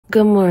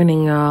Good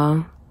morning,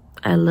 y'all.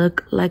 I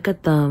look like a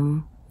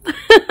thumb.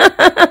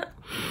 But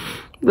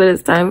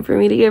it's time for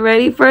me to get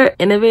ready for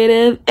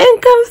Innovative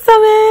Income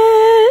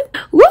Summit.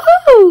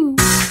 Woohoo!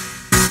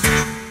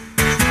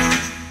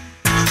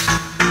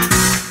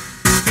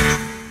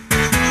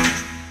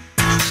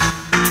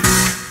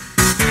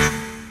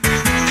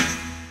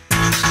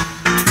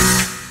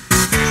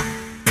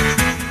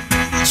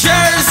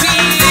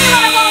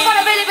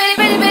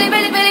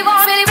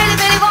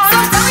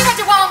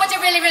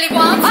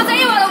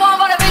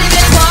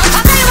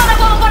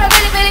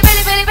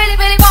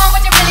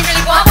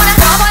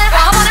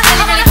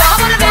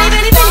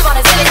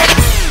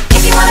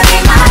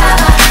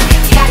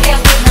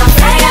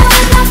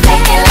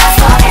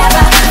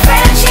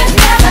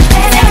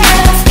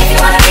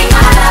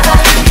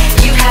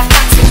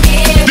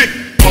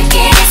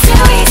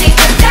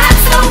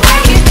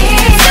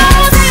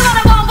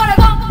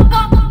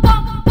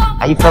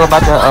 How you feel about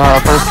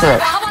the first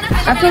trip?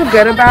 I feel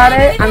good about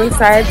it. I'm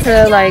excited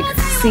to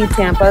see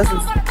Tampa.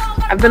 Since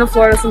I've been to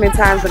Florida so many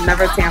times, but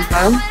never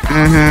Tampa.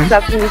 So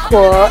that's gonna be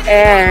cool.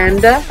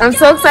 And I'm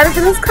so excited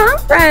for this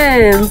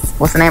conference.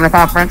 What's the name of the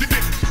conference?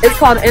 It's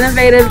called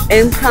Innovative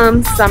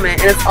Income Summit,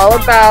 and it's all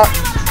about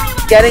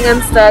getting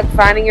unstuck,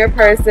 finding your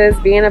purses,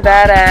 being a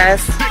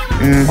badass,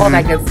 all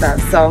that good stuff.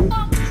 So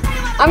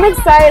I'm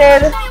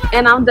excited,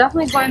 and I'm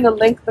definitely going to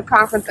link the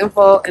conference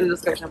info in the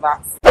description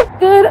box.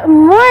 Good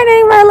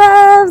morning, my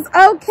loves.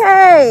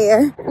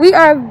 Okay, we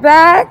are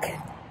back.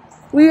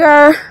 We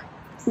are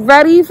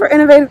ready for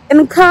Innovative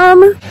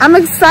Income. I'm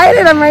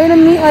excited. I'm ready to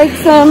meet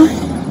some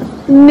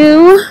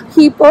new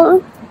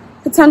people,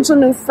 potential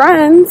new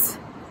friends,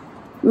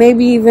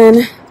 maybe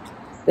even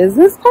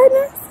business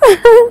partners.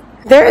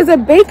 There is a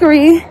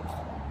bakery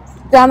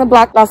down the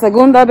block, La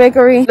Segunda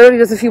Bakery, literally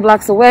just a few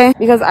blocks away,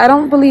 because I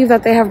don't believe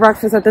that they have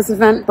breakfast at this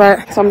event,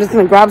 but so I'm just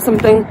gonna grab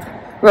something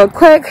real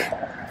quick.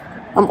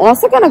 I'm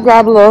also gonna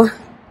grab a little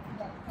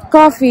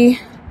coffee.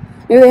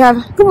 Maybe they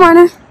have, good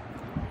morning.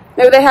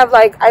 Maybe they have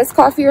iced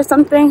coffee or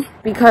something,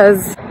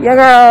 because yeah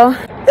girl,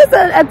 just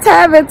a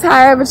tad bit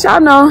tired, but y'all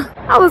know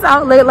I was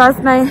out late last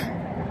night.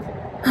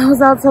 I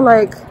was out till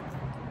what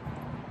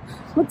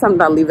time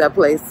did I leave that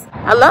place?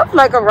 I left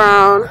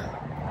around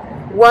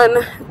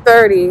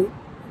 1:30,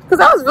 because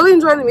I was really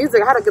enjoying the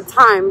music. I had a good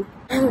time.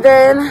 And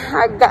then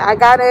I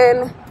got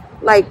in,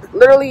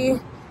 literally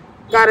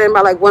got in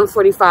by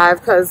 1:45,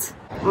 because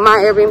my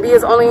Airbnb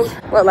is only,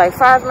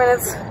 5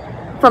 minutes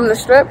from the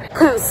strip.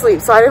 Couldn't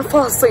sleep, so I didn't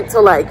fall asleep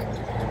till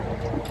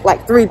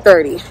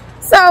 3:30.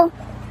 So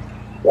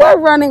we're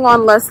running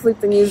on less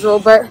sleep than usual,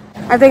 but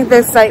I think the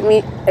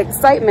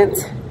excitement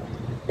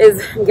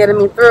is getting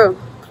me through.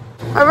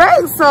 All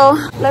right, so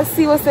let's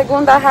see what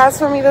Segunda has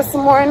for me this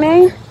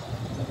morning.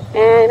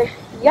 And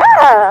yeah,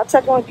 I'll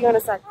check in with you in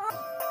a sec.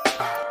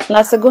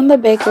 La Segunda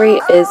Bakery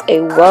is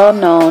a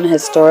well-known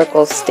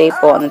historical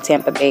staple in the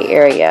Tampa Bay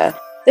area.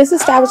 This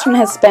establishment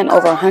has spent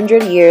over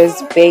 100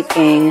 years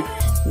baking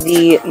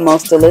the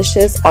most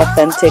delicious,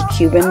 authentic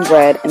Cuban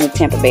bread in the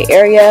Tampa Bay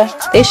area.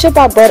 They ship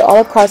out bread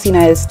all across the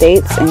United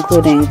States,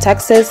 including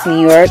Texas,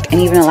 New York, and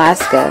even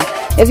Alaska.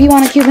 If you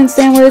want a Cuban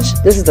sandwich,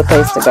 this is the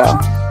place to go.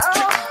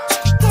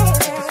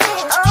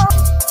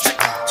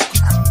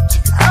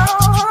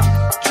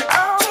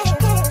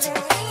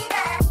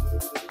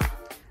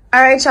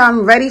 All right, y'all,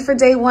 I'm ready for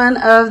day one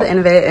of the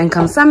Innovative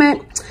Income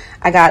Summit.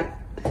 I got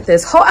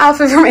this whole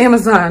outfit from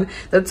Amazon.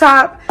 The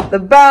top, the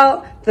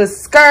belt, the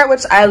skirt,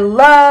 which I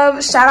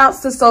love. Shout outs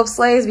to Soap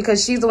Slays,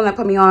 because she's the one that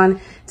put me on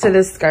to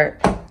this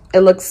skirt. It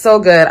looks so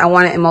good. I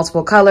want it in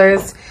multiple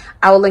colors.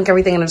 I will link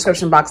everything in the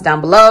description box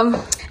down below.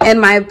 And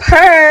my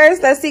purse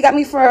that C got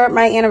me for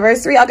my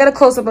anniversary. I'll get a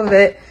close-up of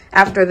it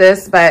after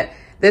this, but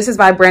this is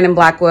by Brandon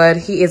Blackwood.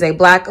 He is a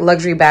Black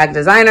luxury bag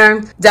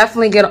designer.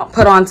 Definitely get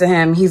put on to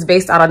him. He's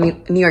based out of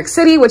New York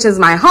City, which is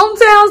my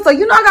hometown. So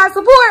you know I got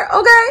support,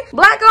 okay?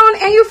 Black owned,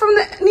 and you from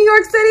New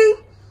York City?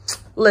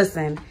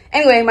 Listen.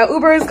 Anyway, my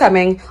Uber is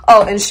coming.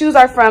 Oh, and shoes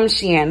are from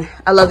Shein.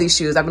 I love these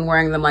shoes. I've been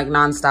wearing them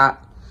nonstop.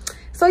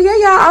 So yeah,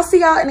 y'all, I'll see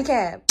y'all in the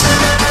cab.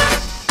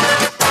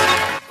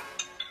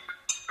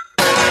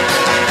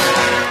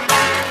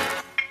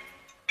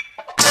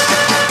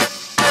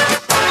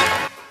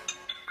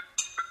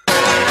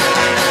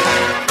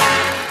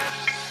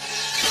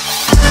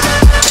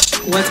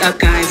 What's up,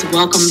 guys?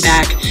 Welcome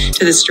back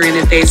to the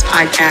Stranded Phase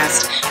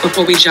podcast.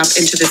 Before we jump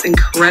into this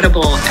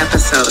incredible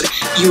episode,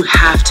 you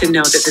have to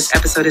know that this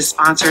episode is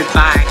sponsored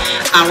by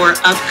our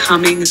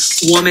upcoming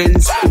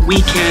Women's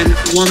Weekend,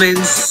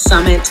 Women's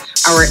Summit,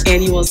 our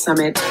annual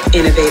summit,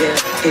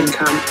 Innovative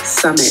Income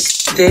Summit.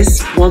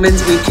 This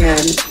Women's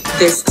Weekend,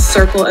 this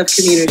circle of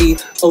community,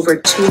 over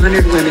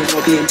 200 women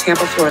will be in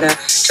Tampa, Florida,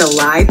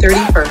 July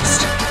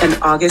 31st and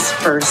August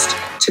 1st,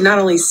 to not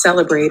only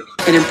celebrate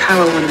and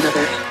empower one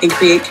another and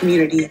create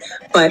community,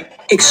 but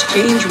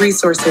exchange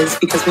resources,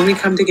 because when we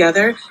come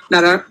together,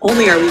 not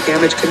only are we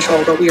damage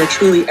control, but we are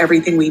truly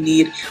everything we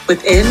need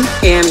within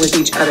and with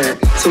each other.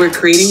 So we're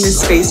creating this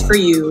space for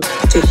you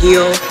to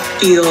heal,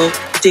 feel,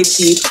 dig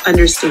deep,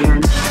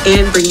 understand,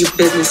 and bring you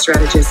business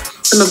strategists.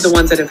 Some of the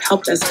ones that have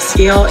helped us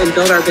scale and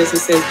build our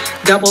businesses,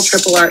 double,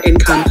 triple our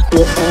income,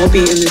 will all be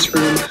in this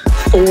room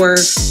for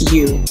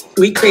you.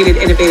 We created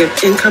Innovative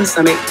Income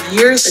Summit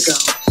years ago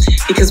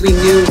because we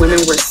knew women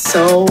were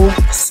so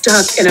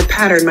stuck in a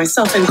pattern,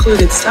 myself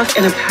included, stuck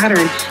in a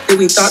pattern that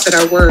we thought that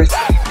our worth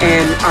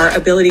and our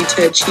ability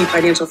to achieve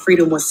financial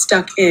freedom was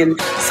stuck in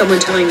someone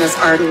telling us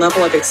our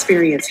level of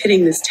experience,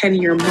 hitting this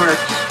 10-year mark,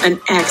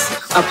 an ex,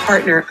 a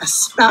partner, a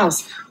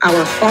spouse,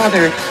 our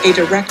father, a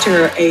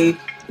director, a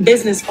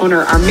business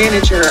owner, our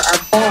manager, our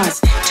boss,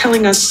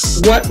 telling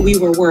us what we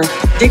were worth,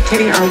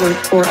 dictating our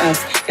worth for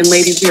us. And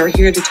ladies, we are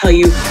here to tell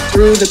you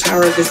through the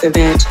power of this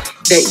event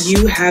that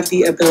you have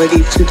the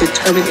ability to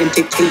determine and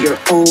dictate your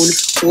own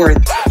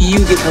worth. You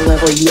get to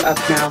level you up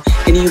now,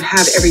 and you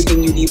have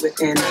everything you need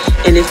within.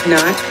 And if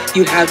not,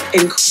 you have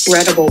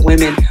incredible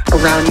women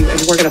around you,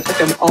 and we're going to put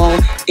them all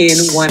in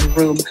one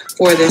room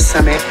for this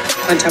summit.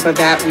 On top of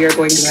that, we are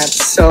going to have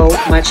so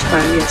much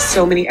fun. We have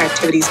so many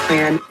activities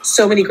planned,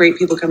 so many great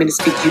people coming to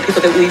speak to you,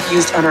 people that we've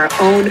used on our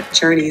own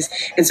journeys.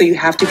 And so you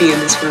have to be in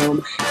this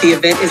room. The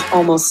event is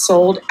almost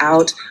sold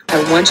out.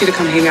 I want you to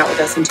come hang out with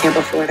us in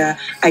Tampa, Florida.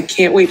 I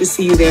can't wait to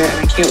see you there, and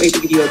I can't wait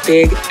to give you a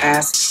big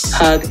ass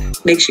hug.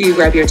 Make sure you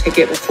grab your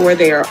ticket before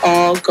they are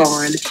all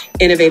gone.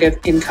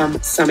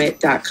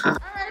 InnovativeIncomeSummit.com.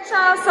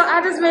 Y'all, so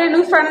I just made a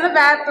new friend in the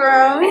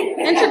bathroom.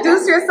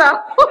 Introduce yourself.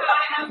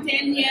 Hi, I'm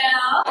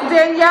Danielle.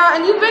 Danielle,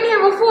 and you've been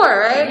here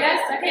before, right?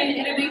 Yes, I came to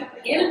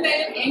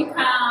Innovative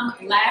Income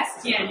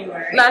last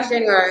January.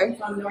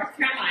 From North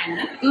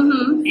Carolina.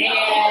 Mm-hmm.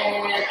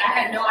 And I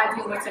had no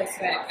idea what to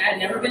expect. I had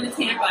never been to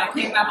Tampa. I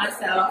came by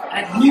myself.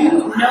 I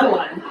knew no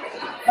one.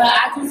 But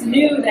I just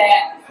knew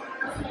that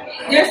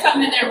there's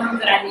something in that room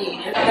that I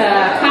needed.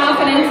 The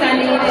confidence I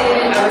needed.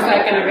 I was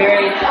like in a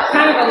very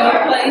kind of a low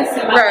place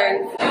in my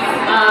life.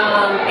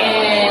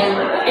 And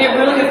it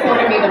really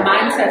afforded me the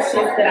mindset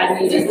shift that I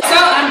needed. So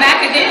I'm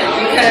back again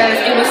because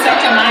it was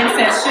such a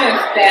mindset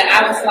shift that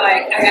I was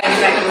like, I gotta get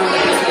back in the room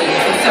with these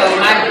ladies. And so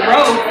my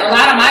growth, a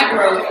lot of my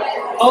growth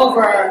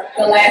over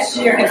the last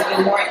year has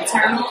been more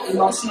internal,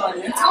 emotional, and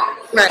mental.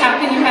 Right. How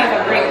can you have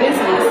a great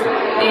business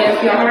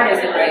if your heart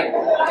isn't right?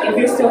 If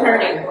you're still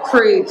hurting?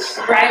 Preach.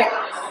 Right?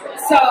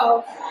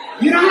 So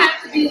you don't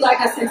have to be like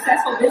a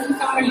successful business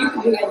owner. You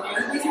can be a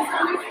new business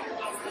owner.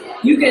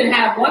 You can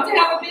want to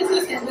have a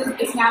business and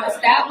it's not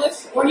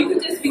established, or you can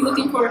just be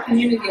looking for a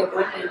community of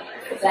women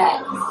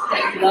that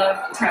you love,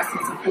 trust,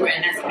 and support.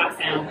 And that's what I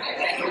found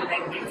at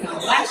Innovative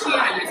Income last year,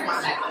 and that's why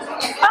I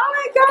Oh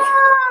my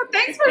God!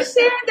 Thanks for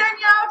sharing,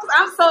 Danielle, because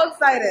I'm so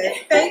excited.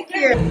 Thank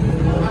you.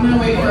 I'm going to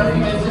wait for a few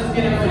minutes just to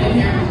get everyone in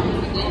here.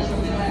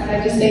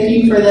 I just thank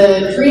you for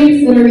the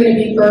dreams that are going to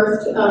be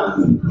birthed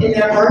in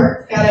their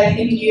heart. God, I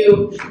thank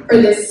you for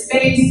this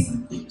space,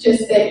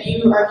 just that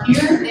you are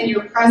here and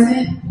you're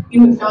present. You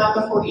have gone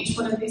before each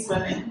one of these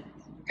women.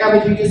 God,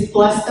 would you just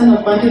bless them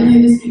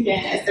abundantly this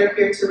weekend as they're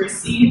here to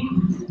receive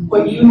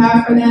what you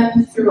have for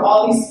them through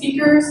all these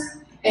speakers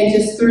and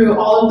just through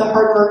all of the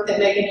hard work that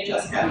Megan and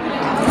Jessica have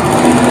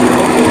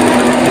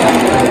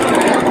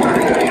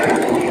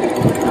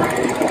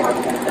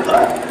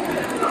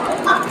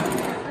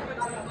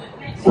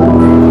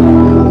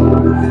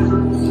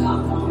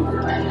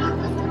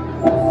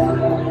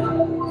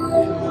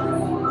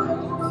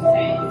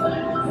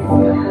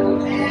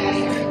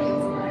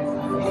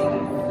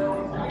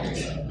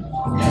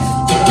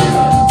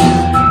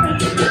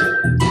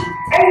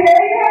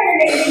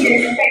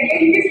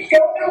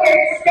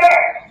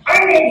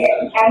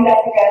I'm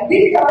Jessica.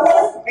 We call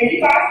us Lady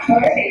Boss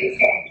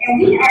Motivation, and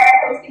we are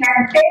hosting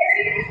our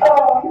very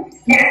own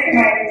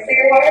mastermind in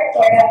Clearwater,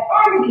 Florida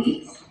on the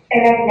beach.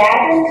 And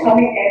imagine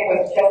coming in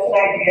with just an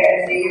idea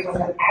and leaving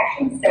with an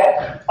action step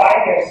by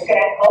here. It's going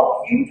to help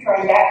you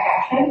turn that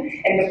passion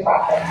into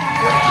profit.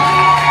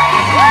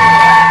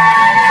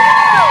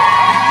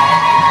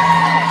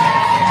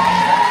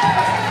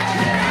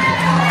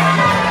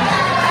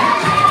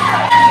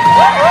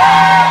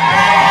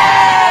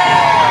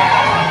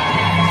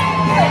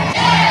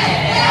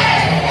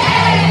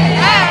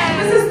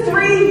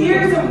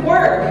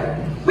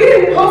 We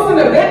didn't host an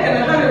event and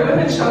 100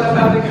 women showed up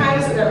out of the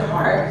kindness of their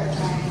heart.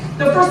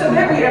 The first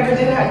event we ever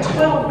did had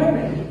 12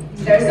 women.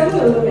 There's some of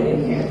those women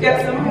in here.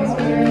 Yes, some of those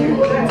women are in here.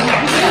 Woo!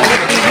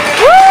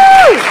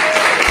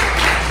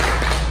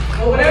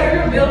 Well, whatever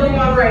you're building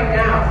on right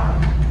now,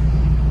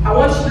 I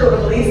want you to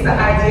release the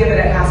idea that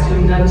it has to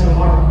be done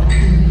tomorrow.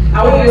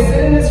 I want you to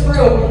sit in this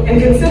room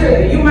and consider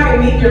that you might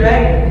meet your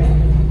Megan.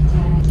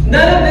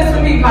 None of this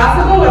would be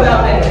possible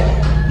without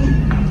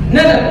Megan.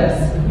 None of this.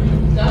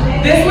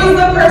 This was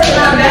the person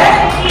I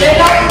met that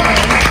helped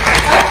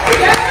us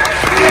together.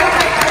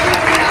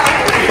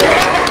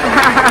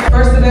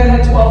 First event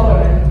had 12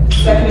 women.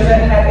 Second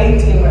event had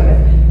 18 women.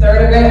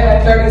 Third event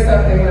had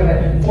 30-something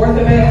women. Fourth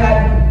event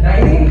had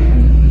 90.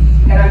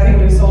 And I think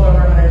we sold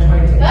over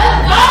 122.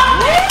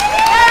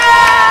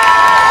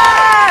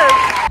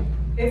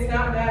 It's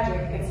not magic.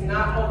 It's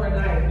not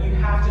overnight. You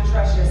have to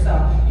trust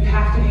yourself. You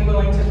have to be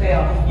willing to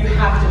fail. You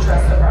have to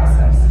trust the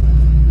process.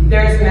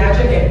 There's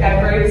magic in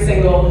every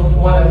single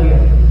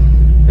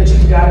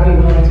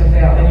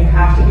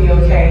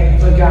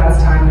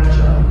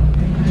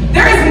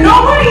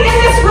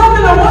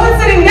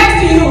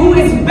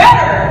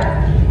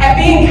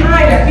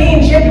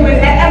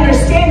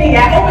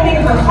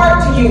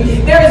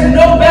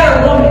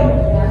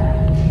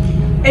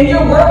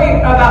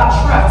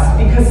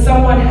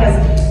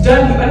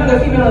done you, another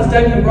female has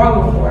done you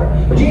wrong before.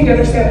 But you need to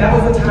understand that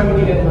was the time when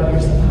you didn't love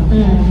yourself.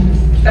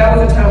 That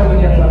was the time when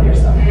you didn't love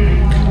yourself.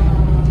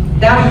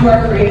 Now you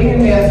are creating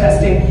and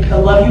manifesting the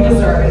love you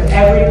deserve in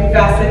every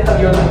facet of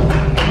your life.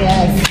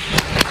 Yes.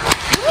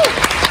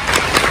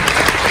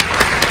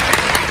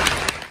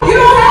 You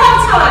don't have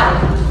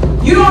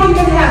time. You don't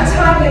even have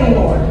time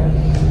anymore.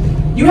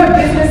 You have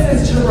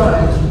businesses to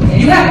run.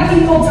 You have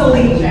people to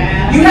lead.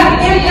 You have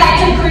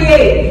impact to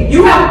create.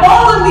 You have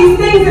all of these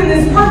things in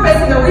this purpose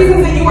and the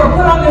reasons that you were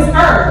put on this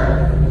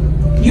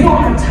earth. You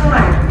don't have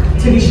time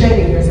to be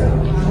shaming yourself.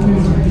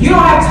 You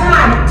don't have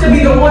time to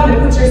be the one that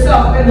puts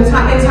yourself in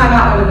time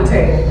out under the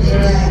table.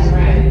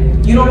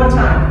 You don't have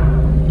time.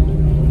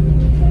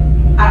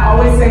 I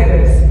always say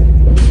this.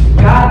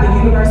 God, the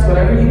universe,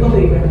 whatever you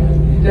believe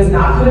in, does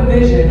not put a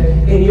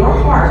vision in your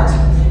heart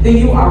that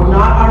you are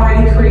not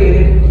already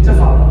created to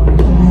follow.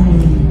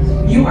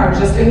 You are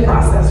just in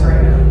process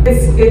right now.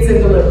 It's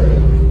in delivery.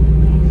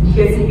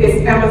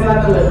 It's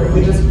Amazon delivery.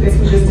 We just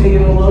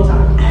taking a little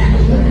time.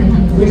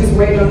 We just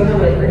waiting on the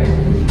delivery.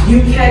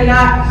 You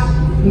cannot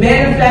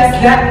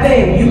manifest that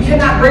thing. You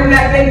cannot bring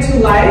that thing to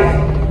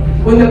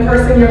life when the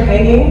person you're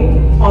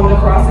hanging on the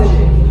cross is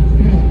you.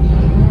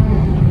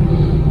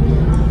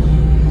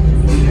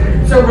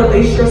 So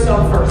release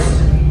yourself first.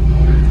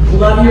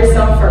 Love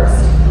yourself first.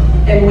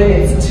 And when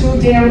it's too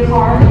damn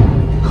hard,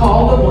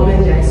 call the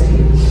woman next to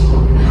you.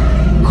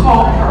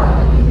 Call her.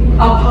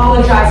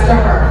 Apologize to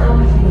her.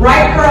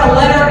 Write her a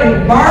letter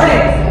and burn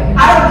it.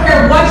 I don't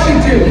care what you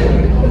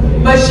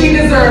do. But she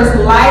deserves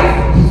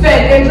life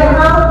fed into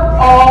her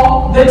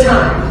all the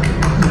time.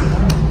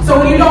 So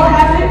when you don't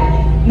have it,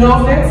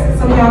 no offense,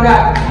 some of y'all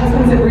got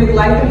husbands that breathe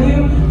life in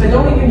you, but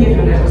don't even give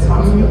him that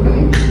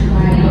responsibility.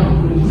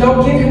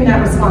 Don't give him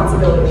that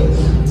responsibility.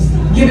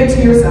 Give it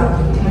to yourself.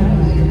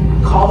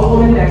 Call the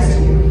woman next to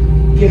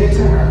you. Give it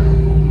to her.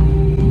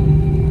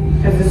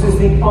 Because this is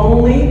the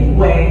only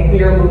way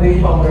we are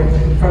moving forward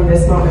from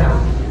this moment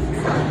out.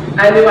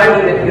 I knew I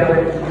needed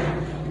healing.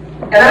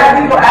 And I have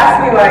people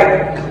ask me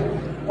like,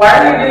 why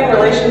are you getting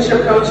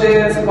relationship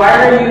coaches? Why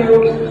are you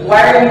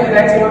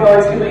connecting with all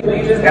these people who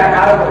you just got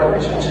out of a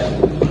relationship?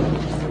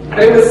 But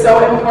it was so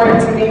important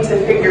to me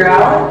to figure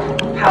out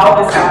how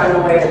this happened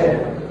the way it did.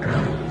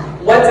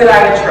 What did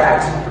I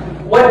attract?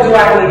 What do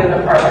I need in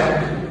a partner?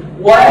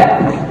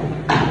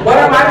 What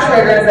are my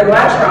triggers and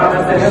my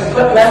traumas that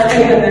have left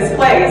me in this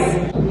place?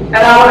 And I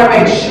want to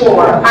make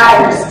sure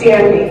I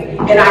understand me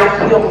and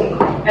I heal me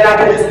and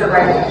I do this the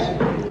right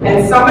way.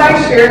 And somebody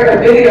shared a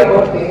video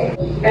with me,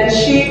 and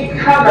she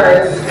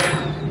covers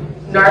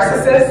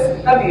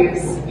narcissist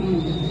abuse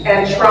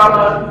and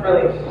trauma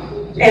relief.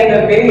 And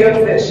the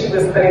videos that she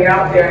was putting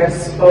out there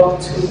spoke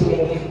to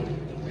me.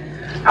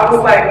 I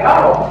was like,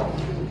 oh,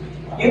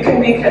 you can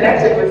be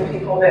connected with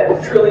people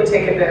that truly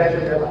take advantage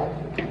of your life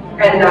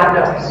and not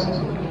know it.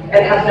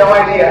 And have no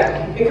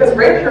idea. Because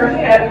raise your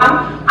hand.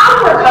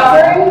 I'm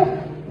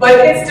recovering, but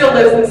it still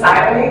lives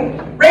inside of me.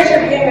 Raise your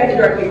hand if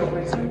you're a people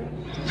pleaser.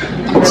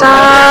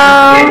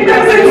 Child. It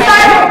lives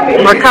inside of me.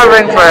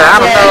 Recovering for, I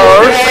don't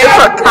know, it's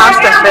a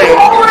constant thing.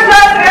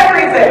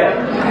 Everything.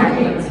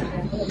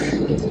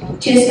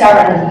 Too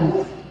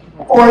stubborn.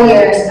 4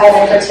 years of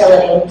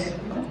infertility.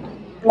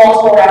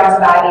 Multiple rounds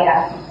of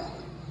IVF.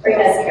 3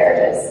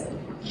 miscarriages.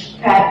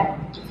 Okay?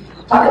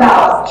 Talk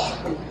about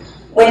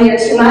when you're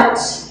too much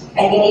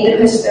and you need to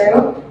push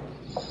through.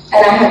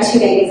 And I had 2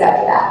 babies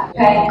after that.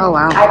 Okay? Oh,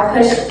 wow. I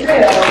pushed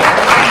through.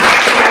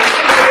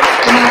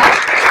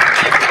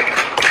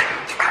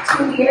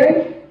 Too weird.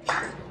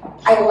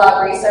 I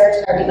love research.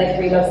 I read like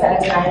 3 books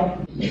at a time.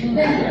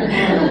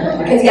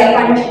 Because you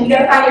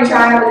gotta find your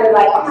tribe where they're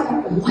like, oh my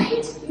god,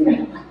 what?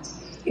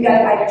 You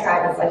gotta find your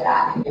tribe that's like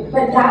that.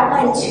 But that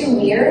like too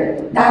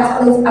weird, that's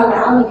what is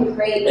allowing me to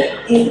create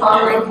these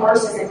online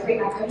courses and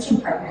create my coaching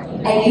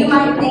program. And you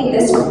might think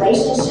this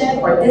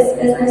relationship or this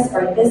business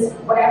or this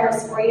whatever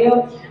is for you,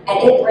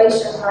 and it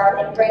breaks your heart,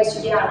 it breaks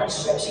you down, and it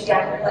strips you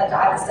down. You're like,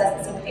 God, this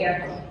doesn't seem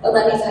fair. But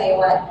let me tell you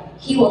what,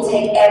 He will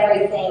take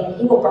everything,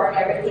 He will burn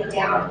everything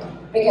down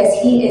because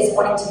He is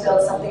wanting to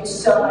build something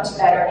so much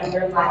better in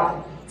your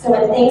life. So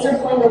when things are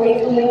pulling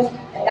away from you,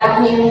 and that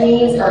community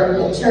leaves, or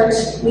the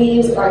church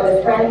leaves, or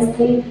the friends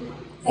leave,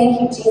 thank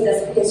you,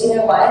 Jesus, because you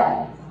know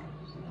what?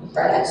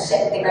 Burn that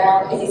shit to the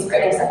ground because He's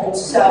creating something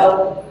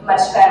so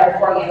much better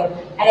for you.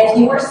 And if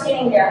you are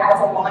standing there as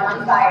a woman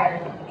on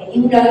fire, and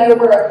you know your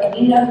worth, and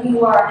you know who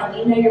you are, and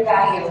you know your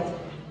value,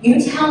 you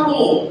tell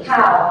me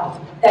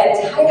how that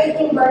entire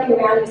thing burning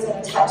around you is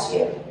going to touch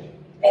you.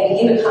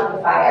 Maybe you become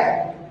the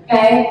fire.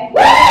 Okay?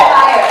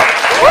 Fire.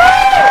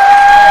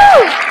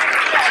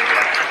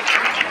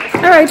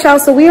 All right, y'all,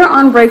 so we are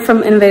on break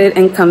from Innovative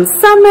Income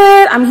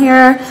Summit. I'm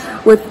here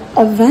with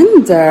a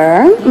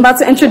vendor. I'm about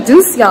to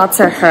introduce y'all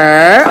to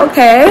her,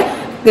 okay?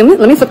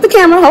 Let me flip the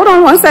camera. Hold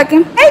on 1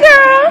 second. Hey,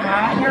 girl.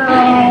 Hi,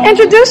 girl.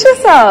 Introduce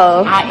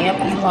yourself. I am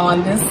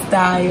Elonda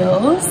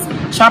Styles.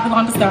 Shop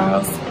Elonda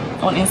Styles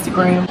on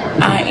Instagram.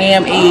 I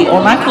am a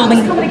online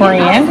clothing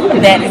brand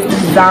that is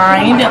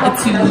designed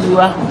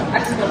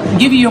to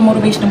give you your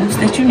motivational boost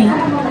that you need.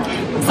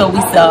 So So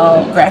we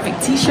sell graphic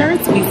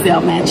t-shirts, we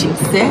sell matching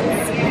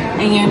sets,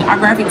 and our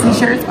graphic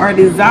t-shirts are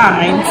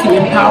designed to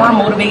empower,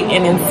 motivate,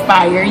 and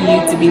inspire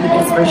you to be the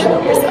best version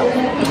of yourself.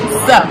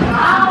 So,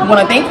 I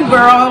want to thank you,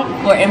 girl,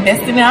 for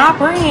investing in our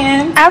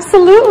brand.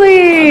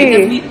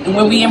 Absolutely.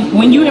 Because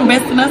when you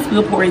invest in us,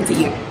 we'll pour into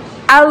you.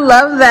 I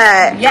love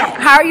that. Yes.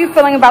 How are you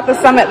feeling about the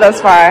summit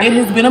thus far? It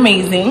has been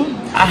amazing.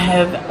 I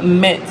have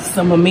met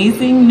some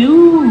amazing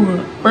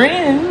new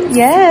friends.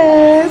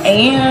 Yes.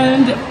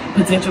 And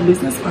potential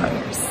business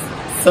partners.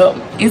 So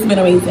it's been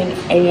amazing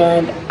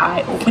and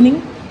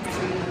eye-opening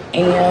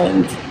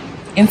and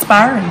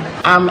inspiring.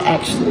 I'm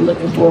actually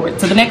looking forward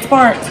to the next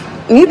part.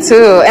 Me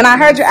too. And I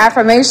heard your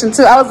affirmation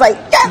too. I was like,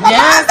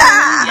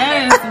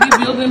 yes,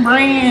 we building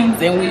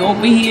brands and we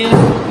over here,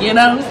 you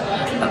know,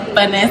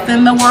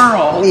 finessing the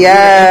world.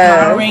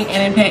 Yes. Empowering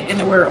and impacting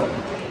the world.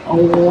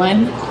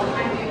 One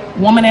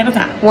woman at a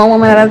time. One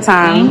woman at a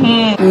time.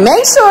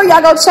 Make sure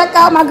y'all go check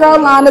out my girl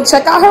Elonda.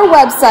 Check out her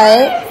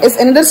website. It's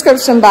in the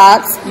description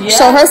box. Yep.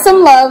 Show her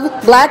some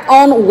love.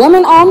 Black-owned,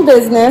 women-owned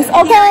business.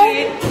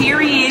 Okay?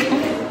 Period.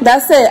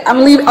 That's it. I'm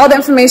gonna leave all the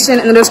information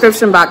in the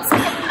description box.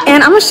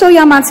 And I'm gonna show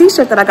y'all my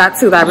t-shirt that I got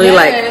too that I really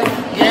like.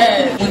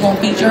 Yes. We're gonna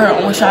feature her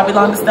on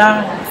Ybor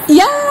Style.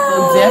 Yes.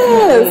 So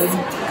definitely.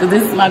 Because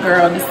this is my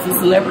girl. This is a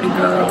celebrity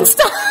girl.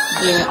 Stop.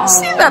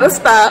 She better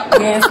stop.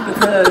 Yes,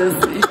 because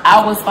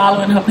I was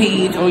following her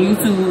page on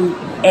YouTube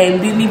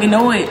and didn't even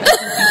know it.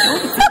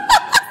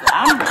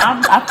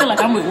 I feel like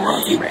I'm with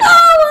royalty right now.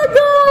 Oh my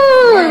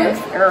god.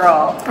 Yes,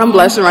 girl. I'm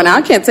blushing right now.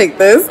 I can't take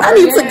this. I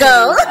need to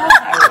go.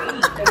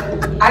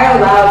 I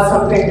allowed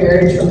something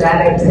very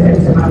traumatic to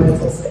enter my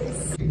mental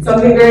space.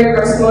 Something very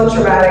personal and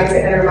traumatic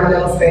to enter my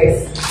mental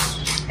space.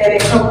 And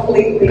it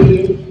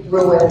completely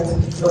ruined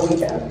the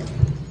weekend.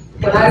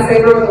 When I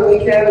say ruined the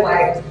weekend,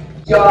 like,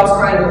 y'all, I was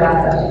crying in the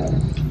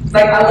bathtub.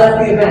 Like, I left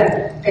the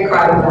event and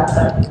cried in the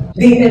bathtub.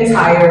 The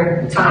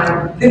entire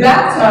time. The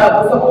bathtub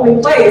was the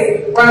only place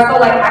where I felt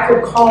like I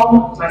could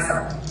calm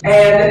myself.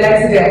 And the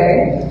next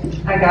day,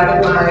 I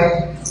gathered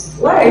my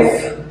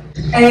life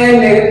and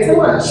made it to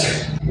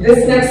lunch.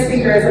 This next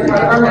speaker is a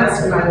part of our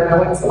mastermind, and I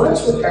went to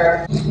lunch with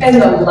her.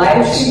 And the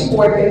life she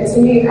poured into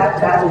me at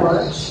that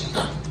lunch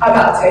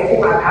about taking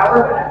my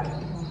power back,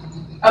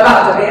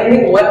 about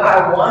demanding what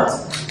I want,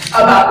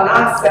 about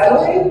not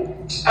settling,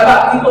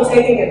 about people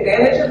taking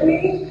advantage of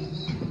me,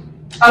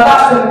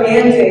 about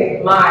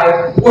demanding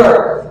my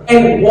worth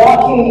and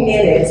walking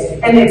in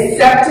it and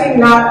accepting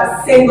not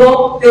a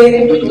single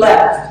thing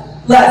less.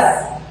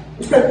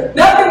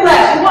 Nothing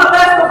less. You want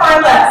less, we'll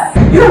find less.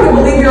 You have to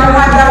believe you're a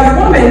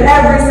high-value woman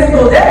every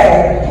single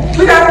day.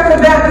 We got to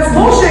combat this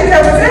bullshit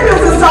that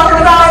Danielle is talking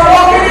about and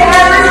walk in it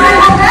every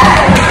single day.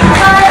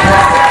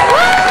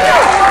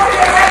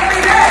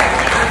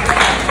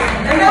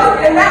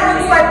 And that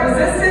looks like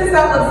resistance,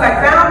 that looks like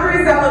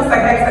boundaries, that looks like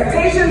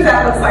expectations,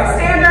 that looks like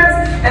standards,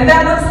 and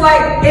that looks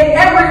like in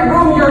every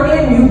room you're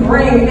in, you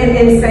bring an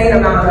insane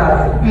amount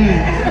of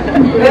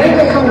value. Then it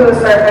can come to the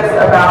surface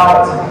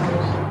about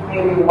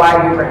maybe why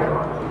you bring it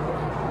on.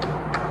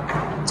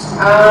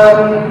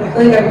 I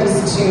feel like I'm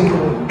just too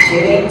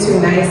giving, too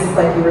nice,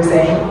 like you were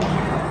saying.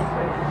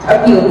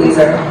 A people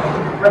pleaser.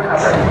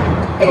 Recover.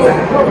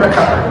 Exactly.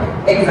 Recover.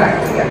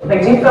 Exactly. Yeah.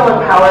 Like, do you feel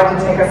empowered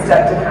to take a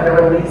step to kind of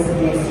release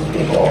these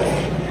people?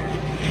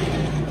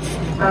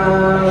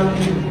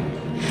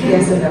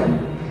 Yes and no.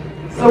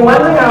 So one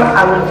thing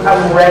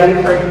I'm ready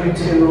for you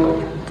to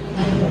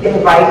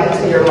invite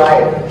into your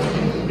life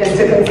is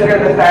to consider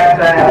the fact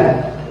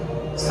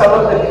that some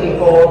of the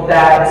people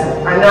that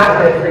are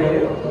not good for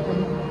you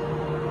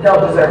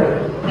don't deserve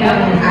you.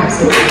 Yeah,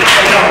 absolutely.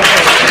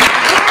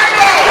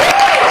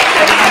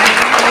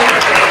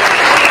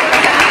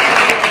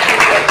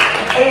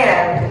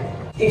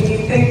 And if you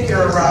think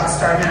you're a rock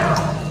star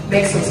now,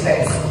 make some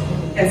space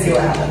and see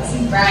what happens.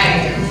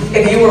 Right.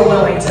 If you were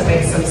willing to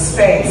make some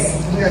space,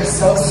 we are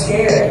so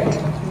scared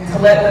to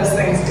let those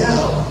things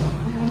go.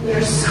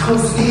 We're so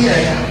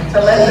scared to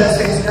let those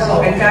things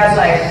go. And God's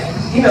like,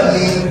 you know,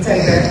 being the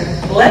teddy bear,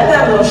 let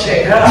that little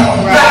shit go.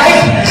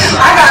 Right?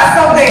 I got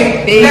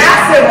something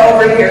massive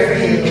over here for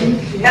you.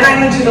 And I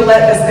need you to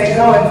let this thing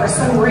go. And for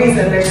some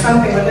reason, there's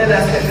something within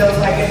us that feels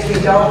like if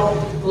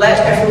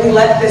we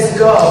let this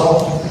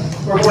go,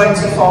 we're going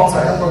to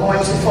falter, we're going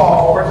to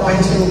fall, we're going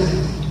to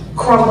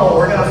crumble,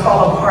 we're going to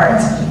fall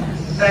apart.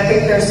 And I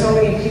think there's so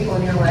many people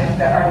in your life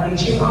that are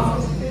leeching off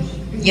of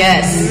you.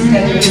 Yes.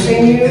 And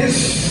using you,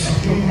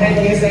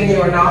 and using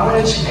your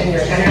knowledge and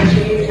your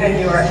energy and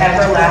your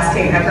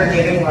everlasting,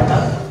 ever-giving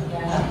love.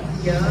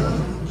 Yeah.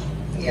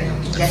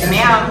 Yes,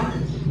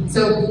 ma'am.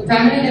 So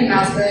feminine and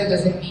masculine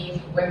doesn't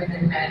mean women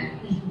and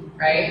men,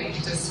 right?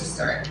 Just to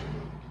start.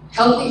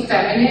 Healthy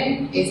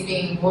feminine is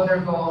being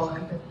vulnerable,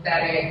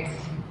 empathetic,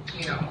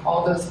 you know,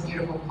 all those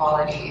beautiful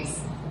qualities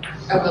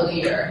of a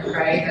leader,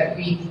 right? That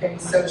we've been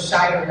so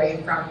shied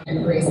away from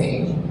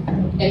embracing.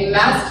 And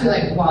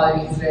masculine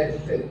qualities,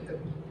 the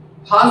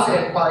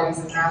positive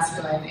qualities of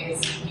masculine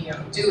is, you know,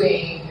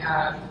 doing,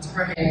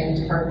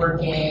 determined,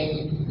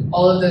 hardworking,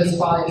 all of those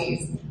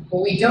qualities.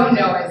 What we don't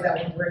know is that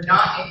when we're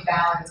not in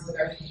balance with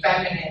our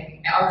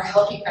feminine, our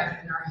healthy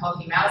feminine, our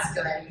healthy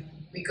masculine,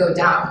 we go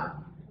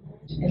down.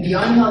 And the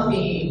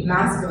unhealthy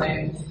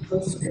masculine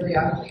looks really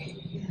ugly.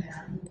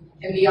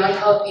 And the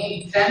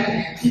unhealthy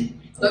feminine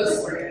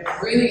looks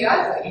really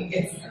ugly.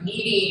 It's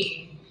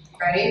needy,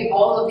 right?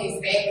 All of these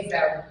things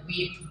that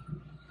we,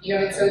 you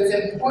know, so it's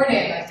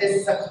important, like this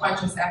is a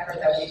conscious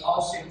effort that we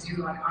all should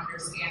do on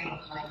understanding,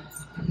 like,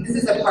 this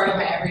is a part of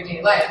my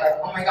everyday life, like,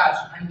 oh my gosh,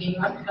 I'm being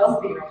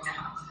unhealthy right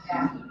now.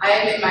 Yeah. I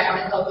am in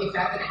my unhealthy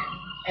feminine,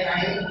 and I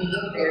am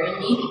being very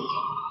needy.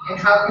 And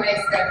how can I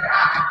step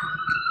back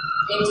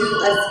into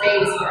a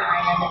space where I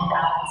am in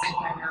balance with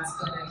my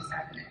masculine and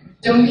feminine?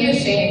 Don't be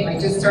ashamed, like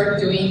just start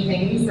doing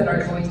things that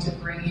are going to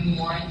bring you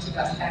more into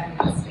that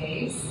feminine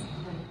space.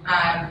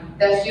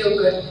 That feel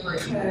good for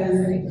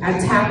you. I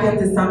tapped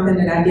into something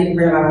that I didn't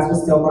realize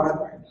was still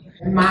bothering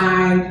me.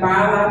 My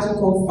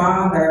biological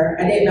father,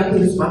 I didn't know he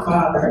was my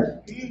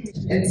father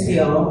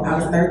until I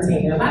was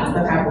 13. A lot of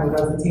stuff happened when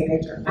I was a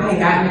teenager. I had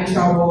gotten in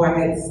trouble. I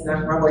had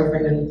snuck my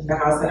boyfriend in the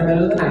house in the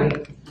middle of the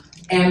night.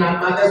 And my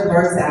mother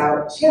blurts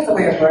out, she has a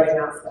way of blurting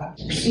out stuff.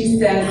 She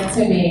says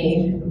to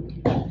me,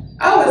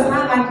 oh, it's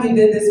not like you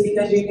did this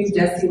because you knew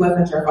Jesse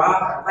wasn't your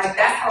father. Like,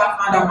 that's how I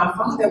found out my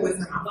father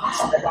wasn't my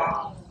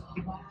father.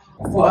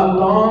 For a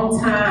long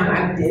time,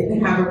 I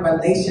didn't have a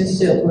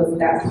relationship with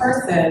that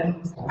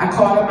person. I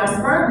called her my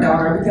sperm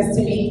donor because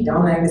to me, he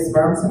donated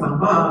sperm to my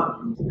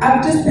mom.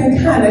 I've just been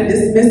kind of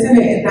dismissing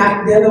it and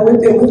not dealing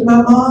with it with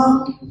my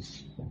mom.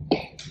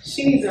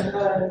 She needs a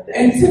hug.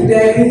 And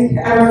today,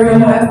 I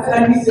realized that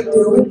I need to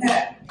deal with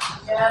that.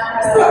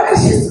 Yeah. So I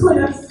just want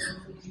to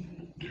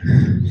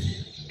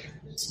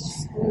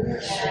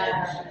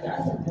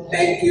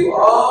thank you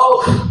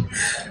all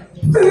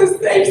for the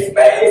safe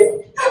space.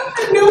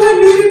 I knew I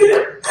needed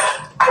it.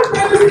 I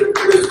registered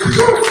for this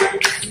program.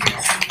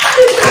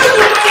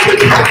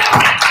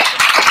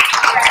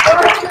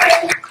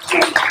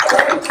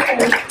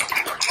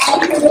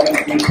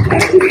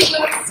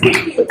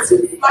 To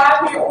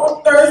fly here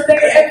on Thursday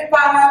at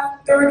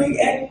 5:30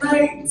 at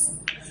night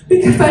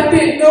because I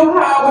didn't know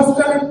how I was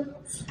going to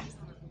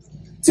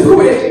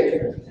do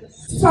it.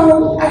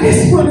 So I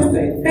just want to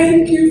say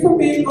thank you for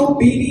being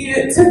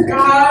obedient to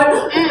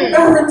God. I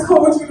never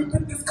told you to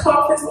put this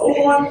conference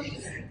on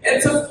and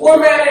to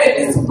format it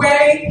this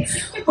way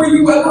where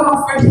you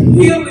allow for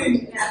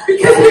healing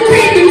because we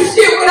can't do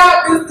shit without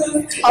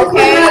business.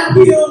 Okay. Not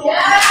healed.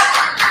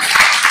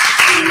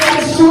 I'm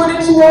sure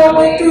that you all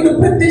went through to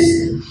put this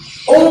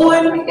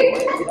on for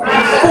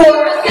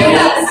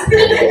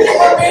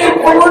being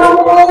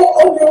vulnerable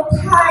on your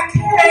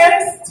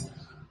podcast,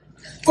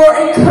 for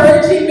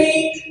encouraging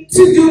me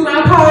to do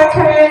my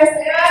podcast,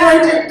 for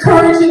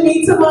encouraging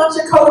me to launch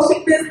a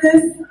coaching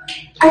business.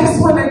 I just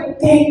want to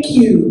thank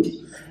you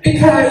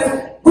because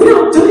we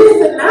don't do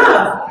this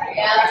enough.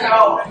 Yeah,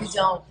 no, we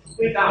don't.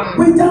 We don't.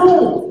 We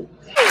don't.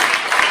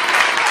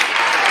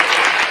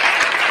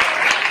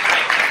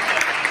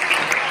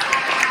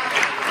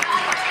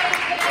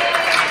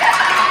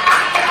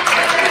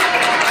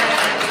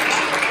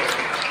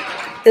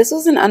 This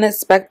was an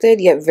unexpected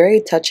yet very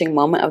touching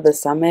moment of the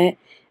summit.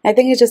 I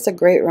think it's just a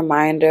great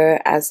reminder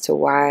as to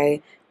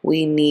why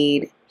we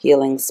need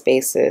healing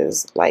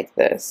spaces like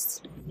this.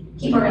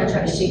 People are going to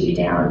try to shoot you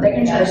down. They're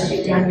going to try to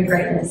shoot down your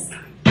greatness.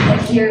 But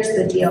here's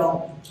the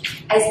deal.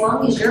 As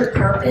long as your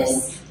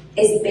purpose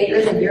is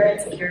bigger than your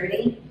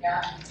insecurity,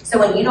 so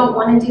when you don't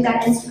want to do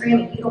that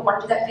Instagram and you don't want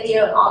to do that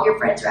video and all your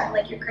friends are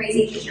acting like you're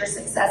crazy because you're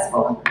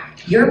successful,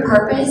 your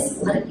purpose,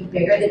 let it be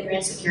bigger than your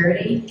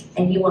insecurity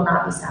and you will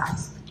not be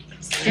stopped.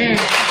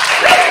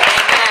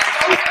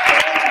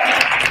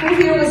 Who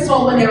here was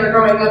told when they were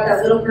growing up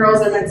that little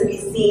girls are meant to be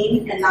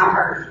seen and not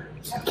heard?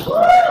 All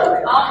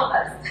of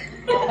us.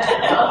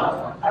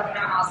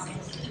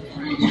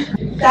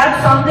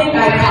 That's something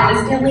I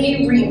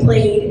constantly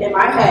replayed in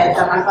my head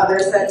that my mother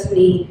said to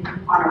me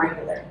on a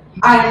regular.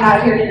 I am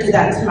not here to do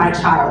that to my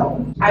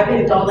child. I've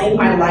been dulling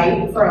my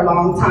light for a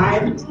long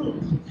time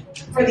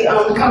for the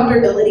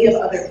uncomfortability of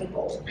other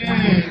people.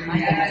 And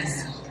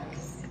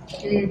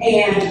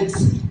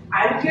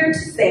I'm here to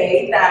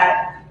say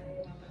that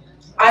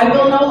I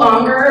will no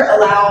longer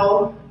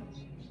allow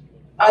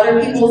other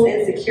people's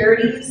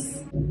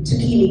insecurities to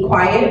keep me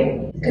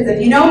quiet. Because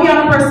if you know me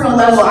on a personal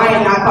level, I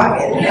am not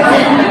quiet.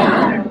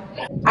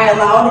 I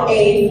allowed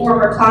a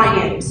former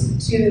client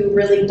to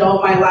really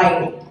dull my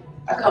light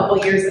a couple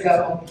years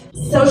ago.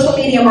 Social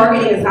media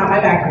marketing is not my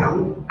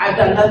background. I've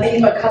done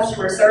nothing but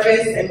customer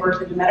service and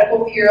worked in the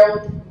medical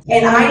field.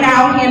 And I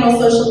now handle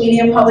social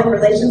media and public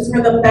relations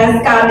for the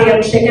best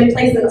goddamn chicken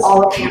place in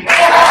all of Tampa.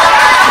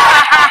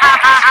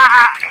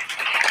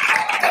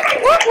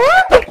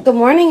 Good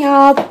morning,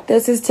 y'all.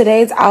 This is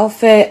today's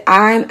outfit.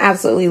 I'm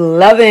absolutely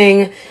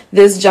loving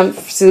this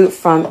jumpsuit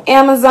from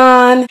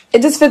Amazon.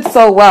 It just fits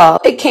so well.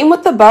 It came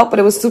with the belt, but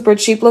it was super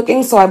cheap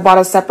looking, so I bought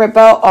a separate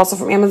belt, also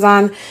from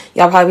Amazon.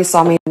 Y'all probably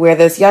saw me wear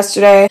this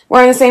yesterday.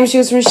 Wearing the same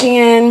shoes from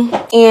Shein.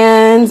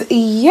 And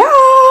yeah,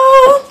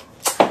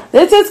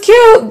 This is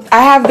cute.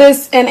 I have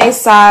this in a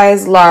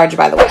size large,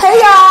 by the way. Hey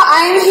y'all,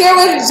 I am here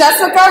with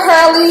Jessica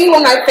Hurley, one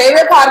of my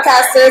favorite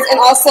podcasters, and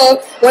also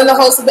one of the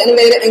hosts of the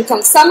Innovative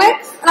Income Summit.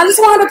 And I just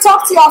wanted to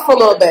talk to y'all for a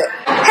little bit.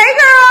 Hey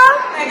girl!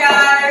 Hey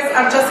guys,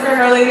 I'm Jessica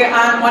Hurley.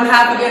 I'm one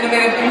half of the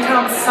Innovative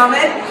Income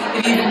Summit.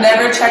 If you've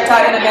never checked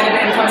out Innovative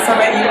Income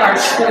Summit, you are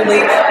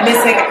truly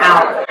missing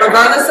out.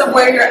 Regardless of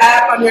where you're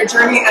at on your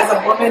journey as a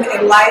woman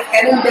in life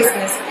and in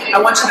business, I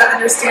want you to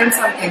understand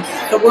something.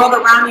 The world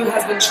around you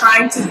has been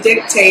trying to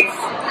dictate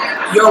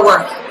your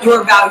worth,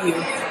 your value,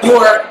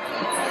 your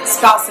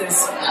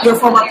spouses, your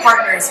former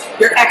partners,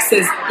 your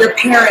exes, your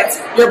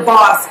parents, your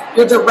boss,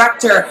 your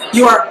director,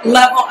 your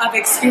level of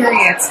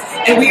experience.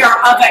 And we are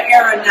of an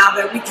era now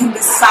that we can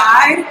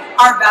decide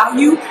our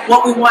value,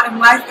 what we want in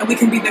life, and we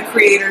can be the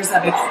creators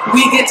of it.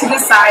 We get to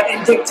decide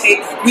and dictate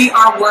we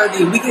are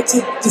worthy. We get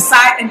to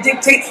decide and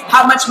dictate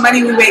how much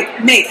money we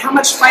make, how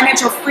much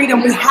financial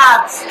freedom we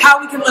have,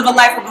 how we can live a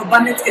life of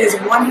abundance. It is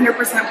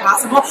 100%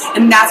 possible,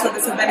 and that's what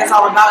this event is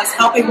all about, is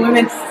helping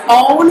women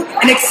own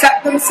and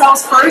accept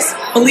themselves first,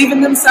 believe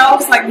in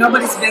themselves like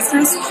nobody's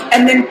business,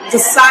 and then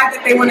decide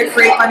that they want to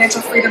create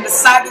financial freedom,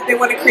 decide that they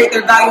want to create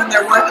their value and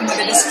their worth, and that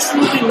it is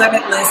truly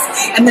limitless,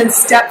 and then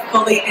step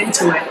fully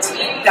into it.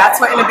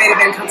 That's what Innovative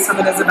Income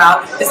Summit is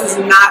about. This is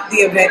not the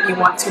event you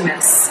want to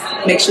miss.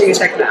 Make sure you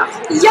check it out.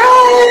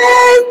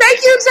 Yay!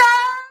 Thank you,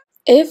 Jess!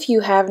 If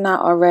you have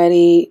not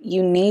already,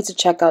 you need to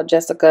check out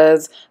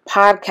Jessica's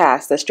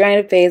podcast, the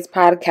Stranded Phase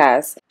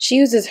podcast. She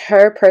uses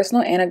her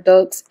personal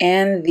anecdotes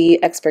and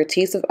the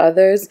expertise of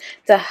others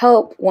to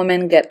help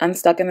women get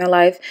unstuck in their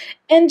life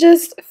and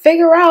just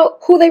figure out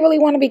who they really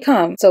want to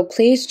become. So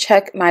please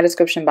check my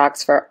description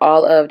box for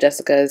all of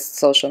Jessica's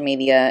social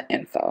media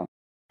info.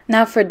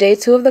 Now for day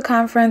 2 of the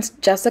conference,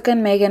 Jessica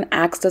and Megan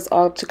asked us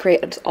all to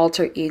create an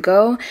alter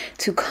ego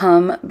to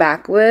come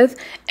back with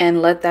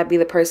and let that be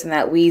the person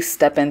that we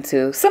step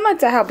into. Similar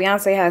to how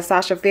Beyonce has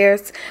Sasha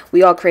Fierce,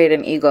 we all create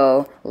an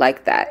ego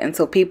like that. And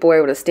so people were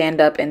able to stand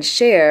up and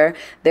share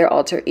their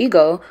alter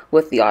ego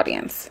with the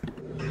audience.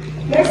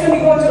 Next time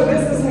you go into a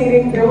business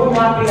meeting, there will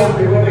not be up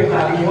your women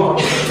clapping you on.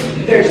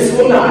 There just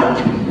will not.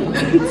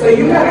 So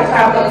you gotta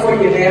clap up for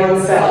your damn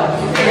self.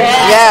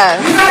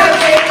 Yes. You gotta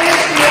take this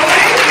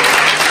moment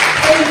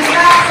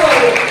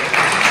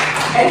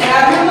and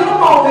have your little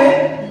moment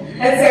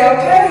and say,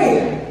 okay,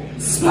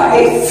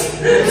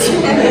 Spice,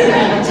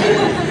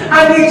 I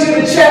need you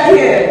to check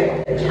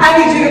in. I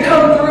need you to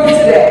come through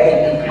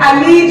today. I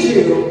need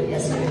you.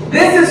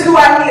 This is who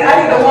I need. I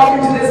need to walk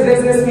into this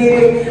business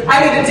meeting. I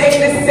need to take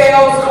this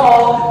sales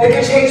call that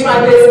could change my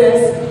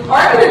business. Or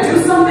I'm going to do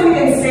something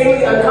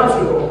insanely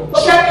uncomfortable.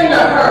 Check into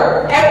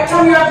her. Every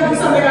time you have to do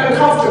something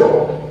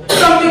uncomfortable,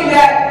 something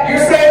that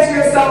you're saying to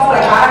yourself,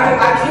 like,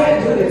 I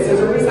can't do this. There's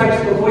a reason I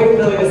keep avoiding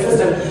building a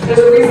system. There's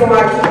a reason why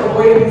I keep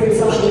avoiding using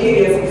social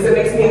media, because it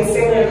makes me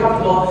insanely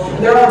uncomfortable.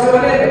 They're all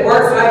doing it, it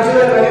works, and I do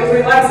it, and I get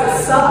 3 likes, it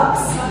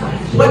sucks.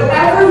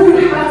 Whatever you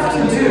have to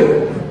do,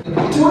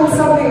 doing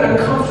something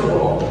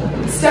uncomfortable,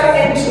 step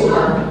into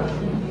her.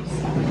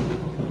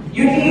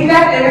 You need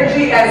that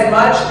energy as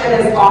much and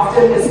as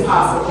often as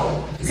possible.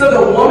 So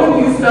the woman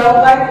you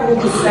felt like when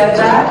you said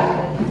that,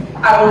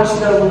 I want you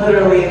to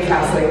literally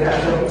encapsulate that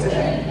feeling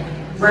today.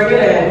 Bring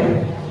it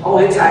in,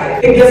 hold it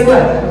tight. And guess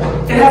what?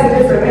 It has a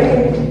different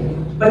name,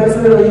 but it's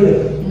literally you.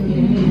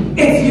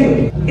 It's you.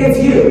 It's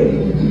you.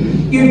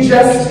 You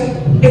just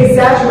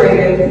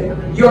exaggerated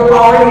your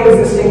already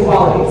existing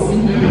qualities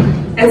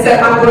and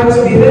said, I'm going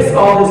to be this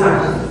all the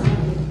time.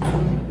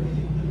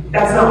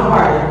 That's not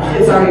hard.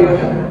 It's already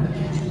within her.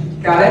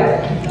 Got it?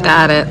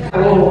 Got it.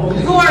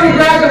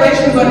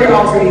 Congratulations on your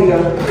alter ego.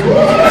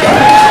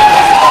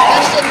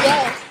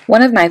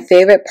 One of my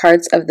favorite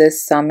parts of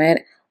this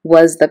summit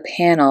was the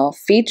panel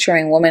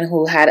featuring women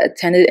who had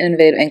attended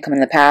Innovative Income in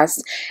the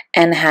past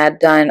and had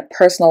done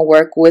personal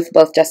work with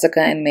both Jessica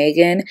and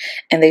Megan,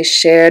 and they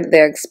shared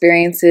their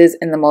experiences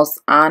in the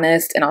most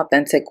honest and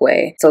authentic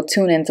way. So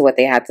tune into what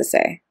they had to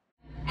say.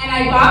 And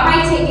I bought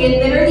my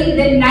ticket literally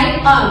the night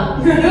of.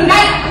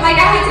 Like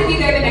I had to be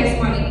there the next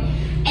morning.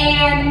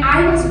 And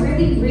I was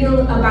really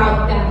real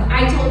about them.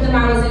 I told them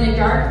I was in a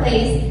dark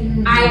place.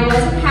 I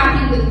wasn't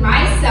happy with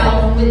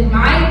myself, with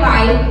my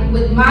life,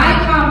 with my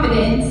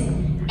confidence.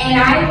 And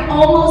I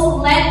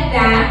almost let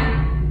that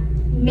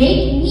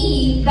make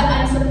me the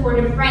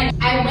unsupportive friend.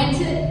 I went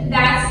to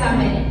that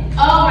summit.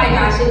 Oh my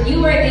gosh, if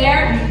you were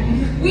there,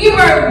 we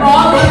were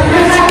bawling.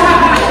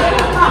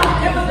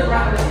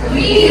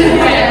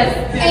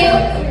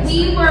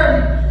 We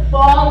were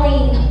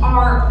bawling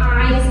our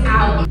eyes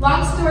out.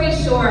 Long story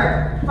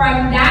short,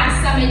 from that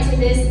summit to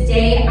this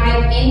day,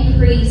 I've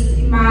increased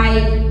my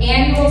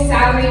annual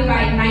salary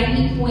by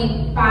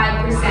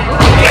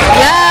 90.5%.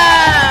 Yeah!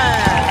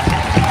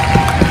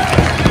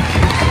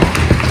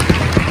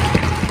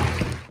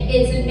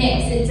 It's a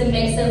mix. It's a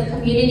mix of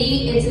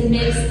community. It's a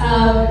mix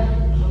of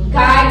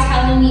God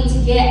telling me to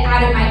get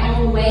out of my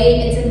own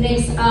way. It's a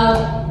mix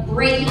of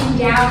breaking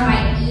down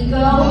my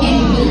ego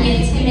and being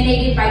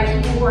intimidated by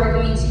people who are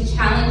going to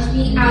challenge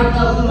me out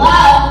of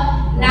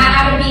love, not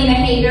out of being a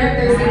hater. hater.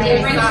 There's a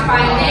difference,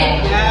 find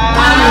it.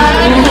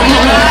 And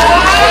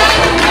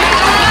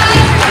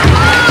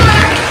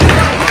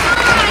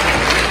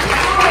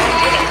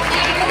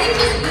really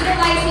just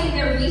utilizing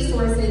their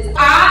resources.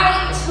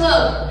 I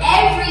took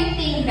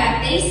everything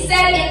that they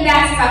said in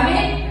that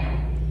summit.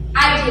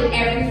 I did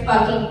every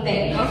fucking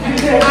thing. I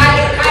did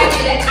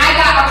it. I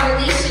got a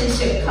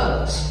relationship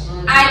coach.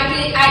 I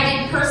did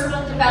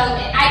personal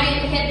development. I did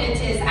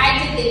hypnotist. I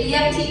did the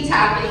EFT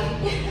tapping.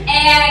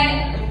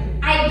 And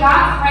I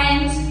got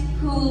friends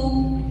who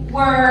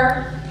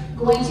were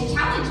going to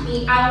challenge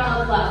me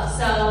out of love.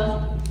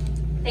 So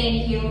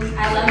thank you.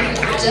 I love you.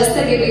 Just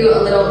to give you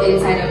a little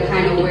insight of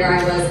kind of where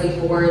I was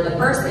before the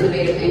first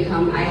innovative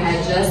income, I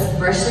had just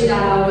freshly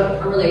got out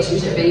of a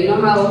relationship, and you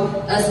know how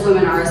us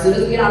women are. As soon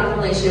as we get out of a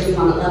relationship, we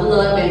want to level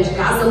up and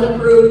got something to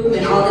prove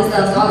and all this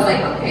stuff. So I was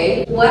like,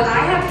 okay, what I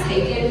have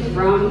taken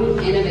from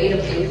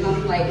innovative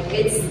income, like,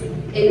 it's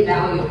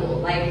invaluable.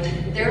 Like,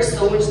 there's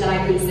so much that I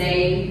can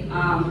say.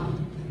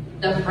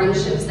 The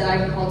friendships that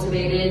I've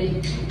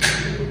cultivated,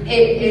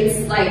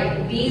 it's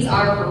like, these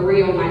are for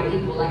real my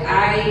people. Like,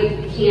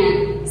 I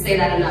can't say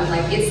that enough.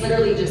 Like, it's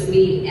literally just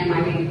me and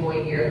my baby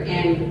boy here.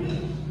 And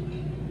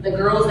the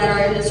girls that are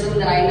in this room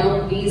that I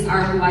know, these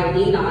are who I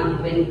lean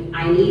on when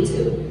I need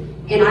to.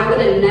 And I would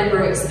have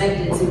never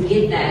expected to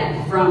get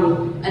that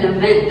from an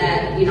event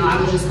that, you know, I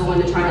was just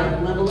going to try to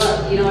level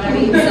up, you know what I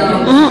mean?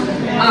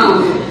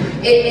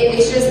 So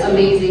it's just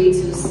amazing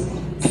to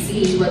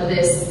see what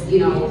this, you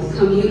know,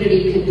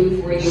 community can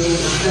do for you.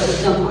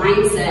 The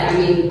mindset, I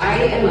mean,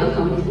 I am a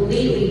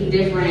completely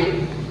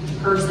different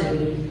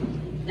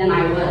person than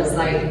I was.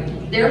 Like,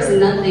 there's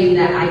nothing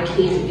that I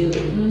can't do.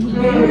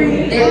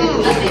 There's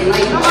nothing.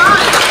 Like, come on.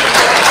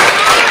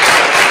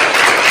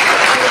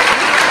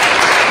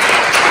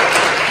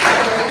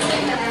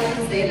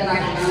 That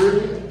I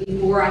learned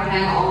before I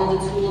had all the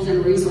tools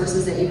and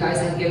resources that you guys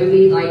have given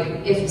me. Like,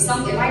 if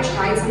I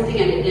tried something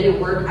and it didn't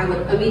work, I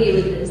would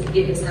immediately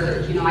get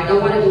discouraged. You know, I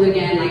don't want to do it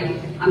again. Like,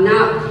 I'm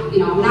not, you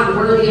know, I'm not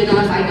worthy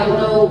enough. I don't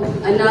know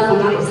enough. I'm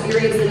not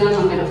experienced enough.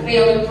 I'm gonna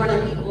fail in front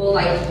of people.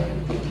 Like,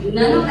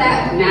 none of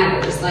that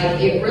matters. Like,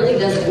 it really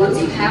doesn't. Once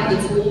you have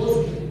the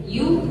tools,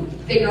 you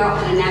figure out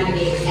how to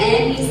navigate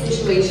any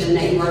situation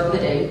that you are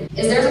put in.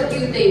 There's a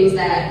few things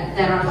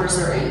that are for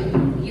certain.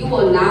 You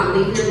will not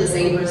leave here the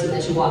same person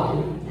that you walk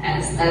in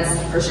as. That's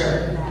for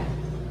sure.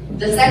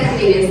 The second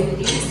thing is,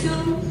 these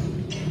two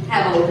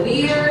have a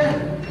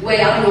weird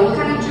way, I don't know what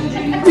kind of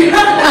juju,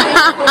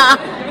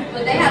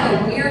 but they have a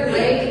weird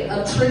way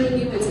of tricking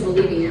you into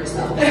believing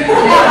yourself. I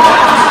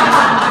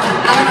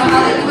don't know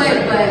how they do it,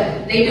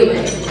 but they do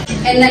it.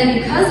 And then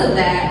because of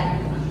that,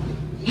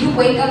 you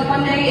wake up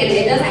one day, and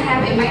it doesn't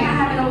happen, it might not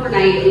happen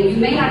overnight, and you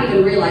may not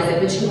even realize it,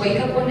 but you wake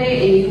up one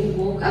day and you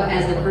woke up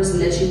as the person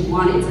that you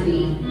wanted to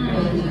be.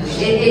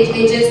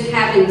 It just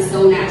happened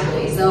so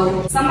naturally.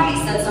 So somebody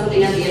said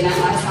something at the event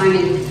last time,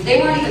 and they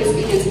weren't even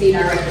speaking to me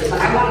directly, but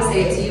I want to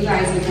say it to you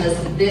guys because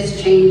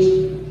this changed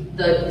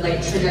the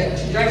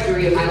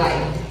trajectory of my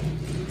life.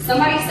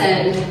 Somebody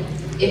said,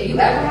 if you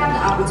ever have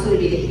the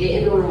opportunity to get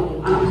in the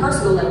room on a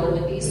personal level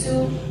with these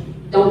two,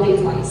 don't think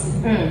twice. Do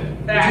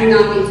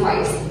not think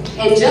twice.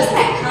 And just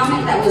that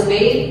comment that was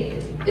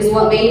made is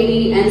what made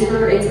me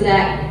enter into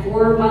that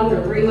 4-month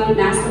or 3-month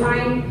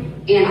mastermind.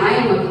 And I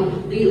am a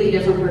completely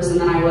different person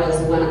than I was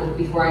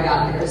before I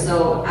got there.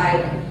 So I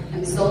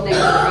am so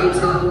thankful for you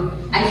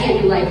two. I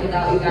can't do life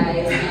without you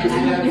guys, and I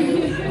love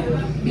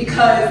you.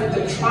 Because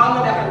the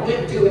trauma that I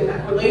went through in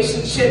that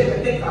relationship and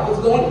the things I was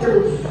going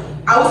through,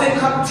 I was in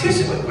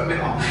competition with women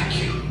all like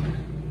you.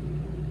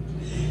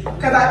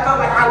 Because I felt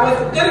like I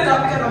wasn't good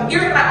enough because I'm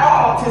giving my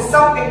all to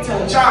something, to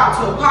a job,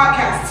 to a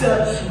podcast, to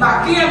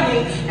my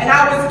family, and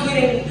I was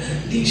getting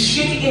the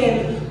shit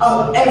end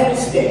of every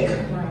stick.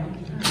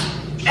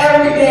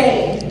 Every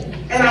day.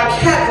 And I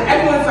kept,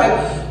 everyone's like,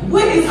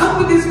 what is up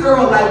with this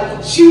girl?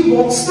 Like, she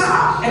won't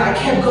stop. And I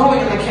kept going,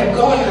 and I kept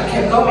going, and I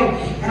kept going.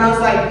 And I was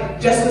like,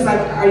 Jessica's like,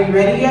 are you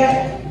ready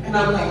yet? And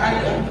I'm like, I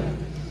am.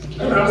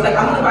 And I was like,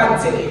 I'm gonna buy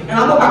the ticket, and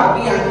I'm gonna buy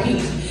a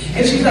VIP.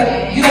 And she's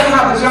like, you don't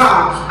have a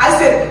job. I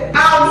said,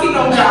 I don't need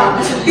no job.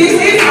 This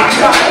is my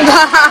job.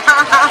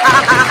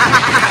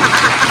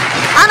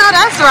 I know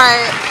that's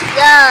right.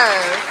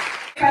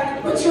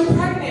 Yes. But you're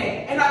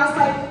pregnant. And I was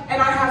like,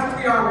 and I have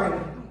 3 already.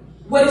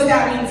 What does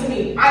that mean to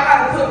me? I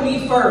gotta put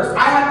me first.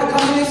 I have to come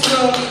in this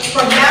room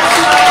from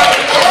national.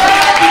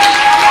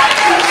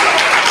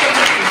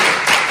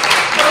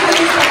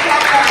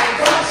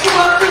 Don't show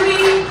up to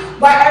me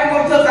while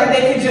everyone feels like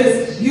they can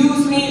just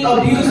use me,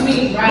 abuse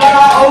me, run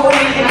all over me,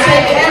 and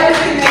take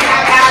everything they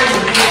have out of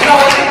me. No,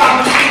 it's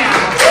about me now.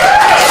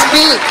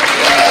 Speak.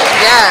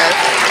 Yes.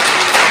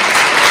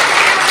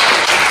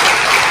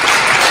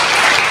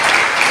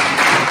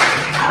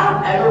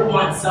 Ever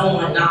want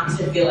someone not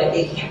to feel like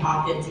they can't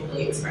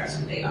authentically express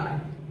who they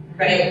are,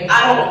 right?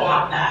 I don't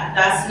want that.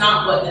 That's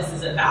not what this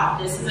is about.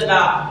 This is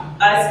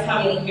about us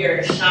coming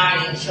here,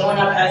 shining, showing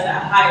up as a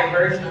higher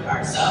version of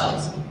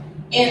ourselves,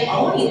 and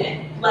owning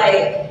it.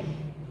 Like,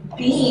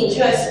 being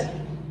just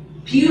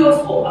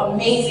beautiful,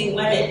 amazing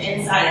women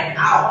inside and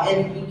out,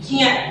 and you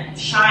can't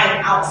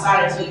shine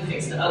outside until you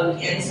fix the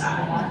ugly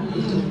inside.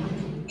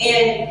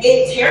 And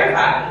it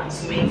terrified me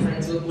to make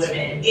friends with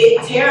women.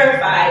 It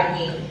terrified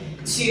me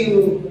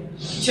to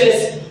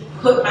just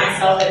put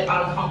myself in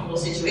uncomfortable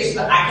situations,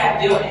 but I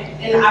kept doing it.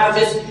 And I would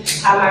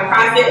just have my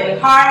private in the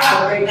car.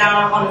 I would break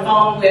down on the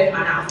phone with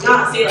my now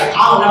fiance, like,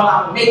 I don't know,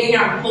 I'm making it.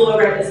 I'm gonna pull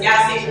over at this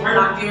gas station. We're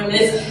not doing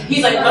this.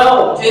 He's like,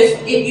 no,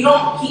 just if you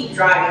don't keep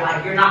driving,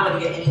 like, you're not gonna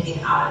get anything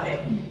out of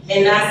it.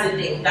 And that's the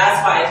thing.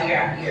 That's why it's year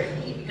after year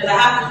for me, because I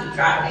have to keep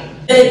driving.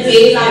 The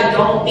days I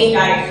don't think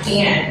I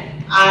can,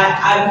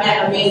 I've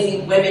met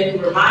amazing women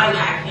who remind me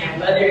I can,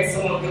 whether it's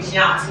someone reaching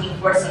out to me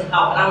for some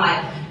help, and I'm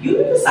like, you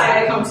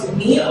decided to come to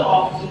me of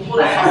all people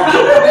that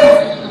help me.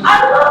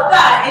 I love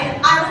that.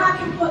 And I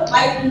can put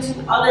life into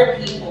other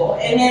people.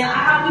 And then I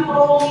have people to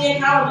hold me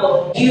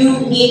accountable. You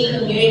need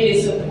community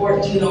to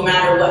support you no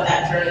matter what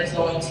that journey is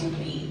going to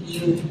be.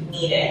 You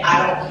need it.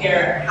 I don't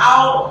care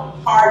how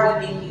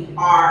hard you think you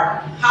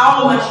are,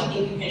 how much you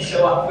think you can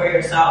show up for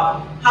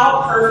yourself,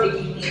 how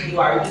perfect you think you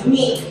are. You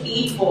need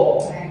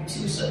people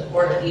to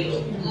support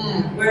you.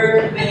 We're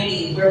a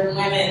community, we're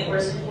women, we're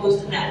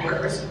supposed to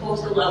network, we're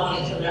supposed to love on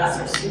each other. That's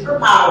our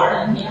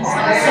superpower.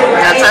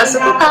 That's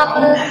our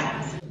superpower.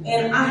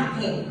 And I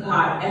thank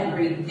God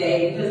every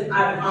day, because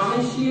I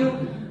promise you,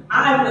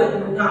 I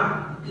would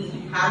not be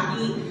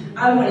happy.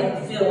 I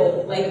wouldn't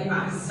feel like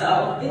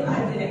myself if I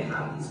didn't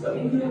have these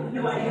women. You have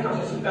no idea how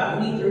much you got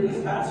me through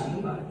these past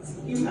few months.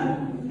 You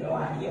have no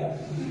idea.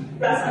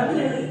 That's my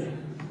community.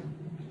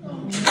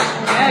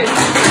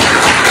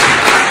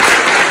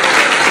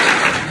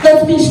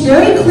 Let's be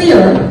very clear.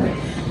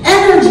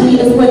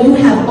 Energy is what you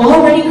have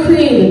already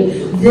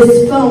created.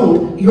 This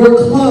phone, your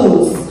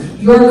clothes,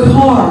 your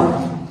car.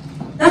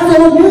 That's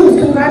old news.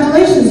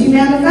 Congratulations, you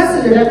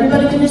manifested it.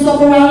 Everybody give yourself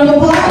a round of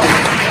applause.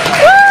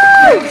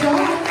 Great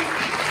job.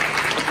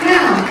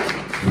 Now,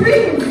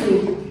 frequency.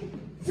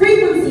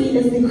 Frequency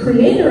is the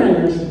creator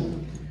energy.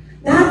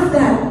 That's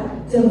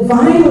that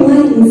divine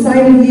light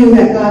inside of you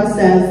that God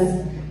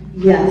says,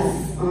 yes,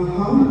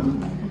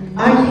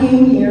 I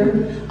came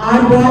here,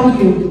 I brought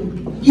you.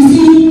 You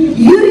see,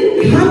 you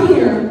didn't come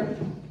here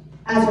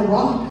as a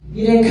rock.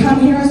 You didn't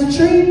come here as a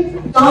tree.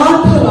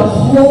 God put a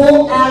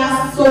whole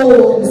ass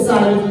soul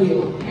inside of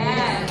you.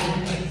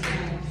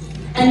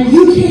 And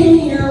you came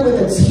here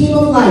with a team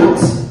of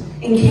light.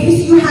 In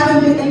case you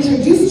haven't been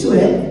introduced to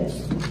it,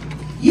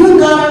 you and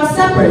God are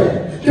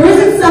separate. There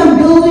isn't some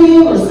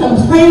building or some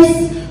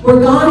place where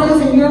God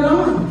is and you're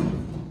not.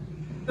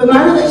 But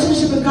my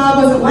relationship with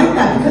God wasn't like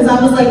that, because I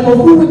was like, well,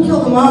 who would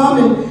kill the mom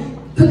and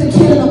put the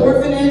kid in the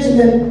orphanage and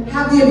then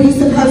have the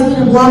abusive husband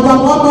and blah, blah,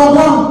 blah, blah,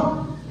 blah.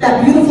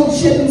 That beautiful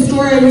chicken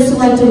story I used to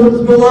like to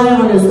rely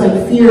on is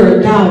like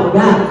fear, doubt,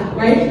 wrath,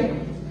 right?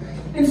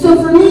 And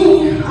so for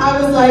me,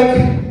 I was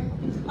like,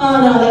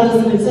 oh no, that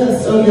doesn't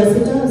exist. Oh yes,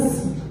 it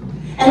does.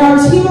 And our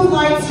team of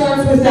light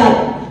starts with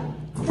that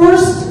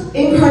first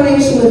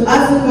incarnation with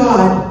us and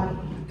God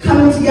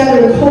coming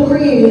together and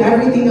co-creating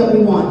everything that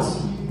we want.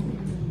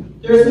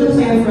 There's no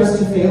plan for us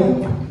to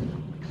fail.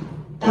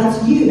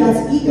 That's you,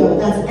 that's ego,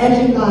 that's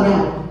edging God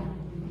out.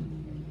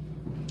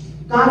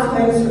 God's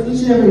plan is for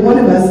each and every one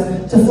of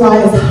us to fly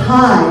as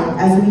high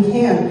as we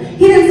can.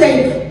 He didn't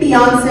say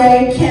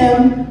Beyonce,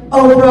 Kim,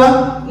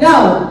 Oprah.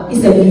 No.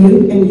 He said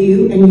you and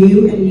you and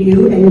you and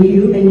you and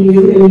you and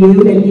you and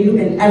you and you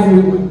and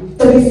everyone.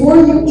 So before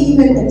you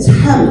even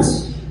attempt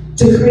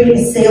to create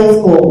a sales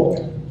goal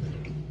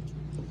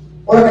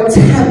or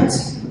attempt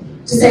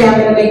to say I'm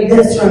going to make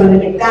this or I'm going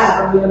to make that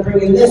or I'm going to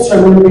bring in this or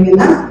I'm going to bring in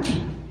that,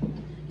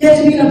 you have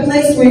to be in a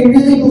place where you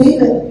really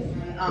believe it.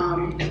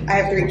 I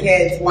have 3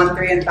 kids, 1,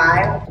 3, and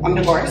 5. I'm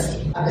divorced.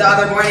 The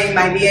other morning,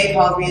 my VA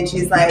calls me and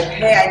she's like,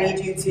 hey, I need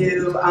you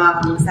to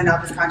send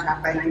out this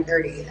contract by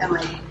 9:30. And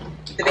like,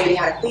 the baby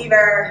had a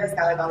fever, he's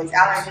got like all these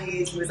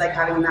allergies, he was like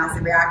having a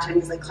massive reaction,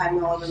 he's like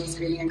climbing all over me,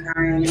 screaming and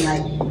crying, and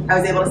like, I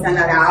was able to send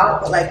that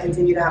out, but like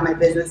continue to have my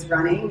business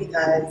running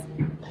because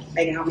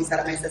Megan helped me set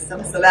up my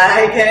system so that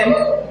I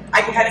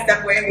can kind of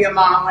step away and be a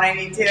mom when I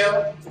need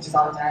to, which is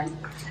all the time.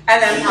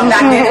 And then come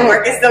back in and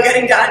work is still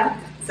getting done.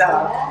 So,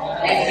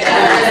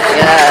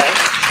 yes.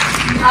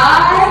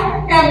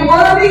 I am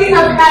worthy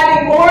of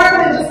having more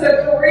than just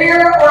a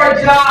career or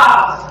a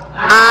job.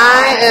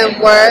 I am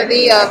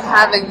worthy of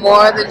having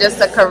more than just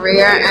a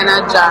career and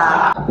a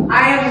job.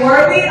 I am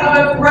worthy of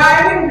a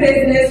thriving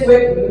business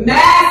with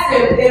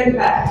massive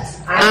impact.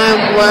 I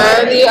am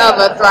worthy of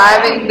a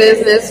thriving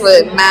business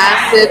with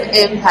massive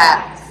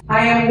impact.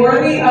 I am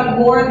worthy of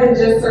more than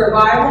just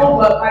survival,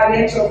 but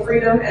financial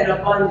freedom and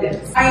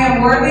abundance. I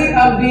am worthy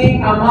of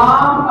being a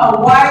mom,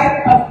 a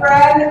wife, a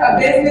friend, a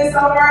business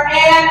owner,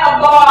 and a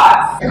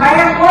boss. I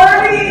am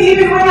worthy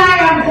even when I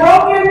am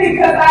broken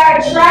because I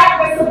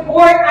attract the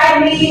support I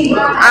need.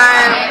 I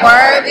am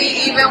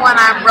worthy even when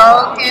I'm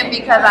broken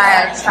because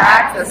I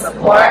attract the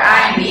support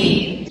I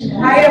need.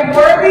 I am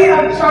worthy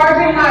of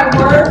charging my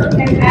worth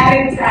and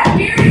adding tax.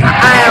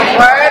 I am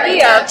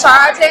worthy of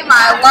charging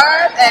my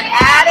worth and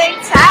adding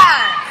tax.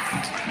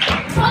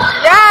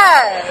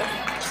 Yes.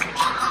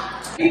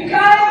 Because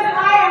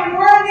I am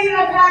worthy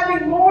of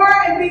having more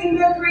and being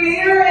the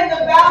creator and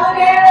the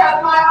validator of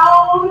my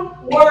own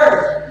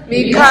worth.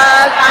 Because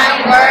I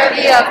am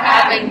worthy of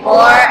having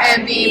more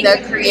and being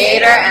the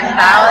creator and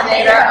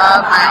validator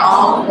of my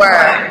own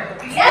worth.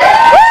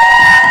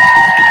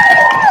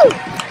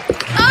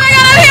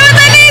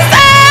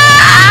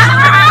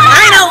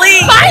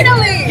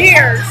 Finally!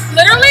 Years.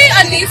 Literally,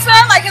 Anissa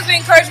has been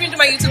encouraging me to do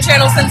my YouTube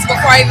channel since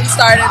before I even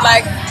started.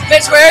 Like,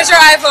 bitch, where's your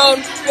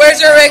iPhone?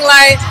 Where's your ring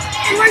light?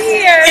 And we're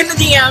here. In the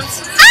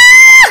DMs.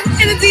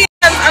 In the DMs.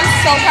 I'm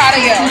so proud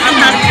of you. I'm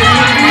proud of you.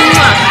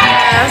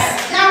 Yes.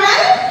 Y'all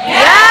ready?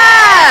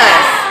 Yes.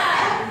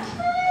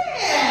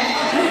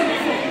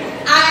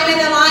 I'm in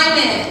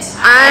alignment.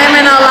 I'm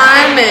in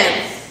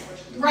alignment.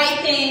 Great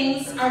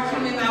things are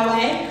coming my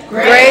way.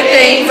 Great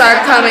things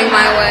are coming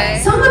my way.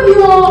 Some of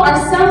you all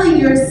are selling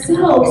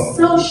yourselves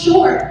so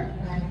short.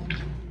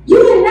 You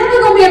are never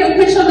going to be able to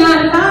quit your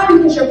 9 to 5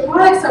 because your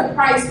products are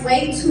priced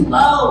way too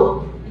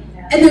low.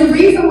 And the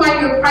reason why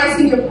you're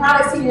pricing your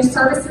products and your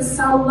services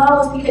so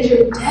low is because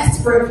you're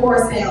desperate for a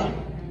sale.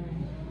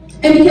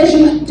 And because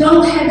you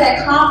don't have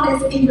that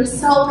confidence in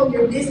yourself and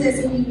your business,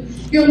 and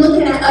you're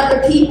looking at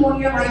other people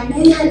and you're like,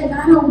 man, if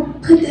I don't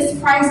put this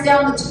price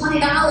down to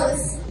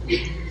 $20,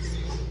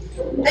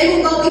 they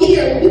will go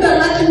here. You better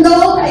let them go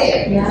over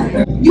there.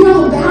 Yeah. You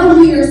don't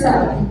value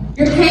yourself.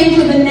 You're paying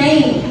for the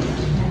name.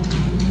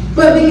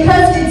 But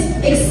because it's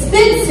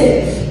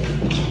expensive,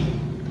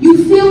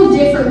 you feel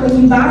different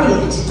when you buy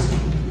it.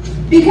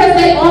 Because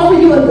they offer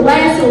you a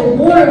glass of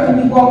water when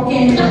you walk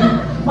in,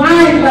 a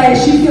wine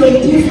glass, you feel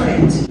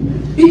different.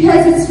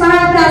 Because it's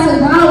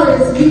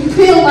 $5,000, you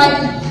feel like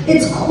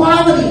it's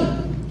quality.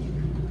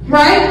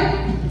 Right?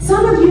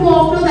 Some of you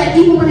all feel that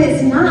even when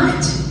it's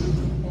not.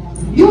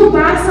 You'll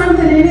buy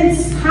something and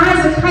it's high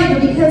as a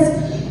kite because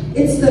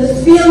it's the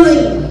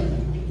feeling.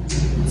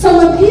 So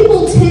when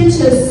people tend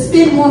to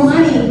spend more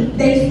money,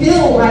 they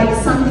feel like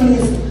something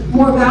is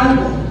more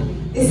valuable.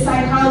 It's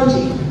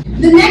psychology.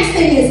 The next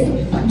thing is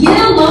get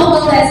a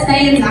logo that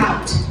stands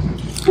out.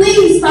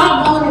 Please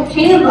stop going to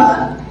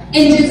Canva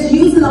and just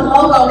using a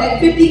logo that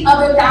 50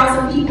 other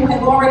thousand people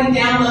have already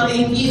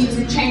downloaded and used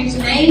and changed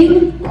the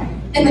name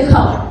and the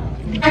color.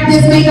 Like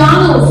this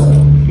McDonald's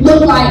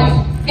look like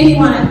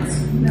anyone else.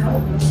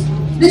 No.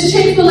 This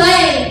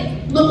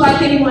Chick-fil-A look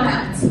like anyone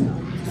else.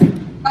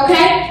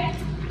 Okay?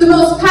 The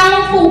most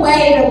powerful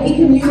way that we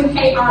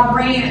communicate our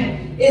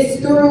brand is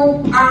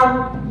through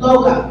our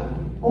logo.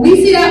 When we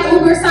see that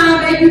Uber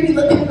sign, baby, we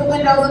look at the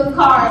windows of the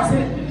cars.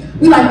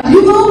 We like,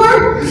 you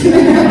Uber?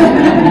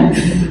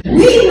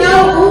 We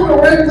know Uber,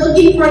 we're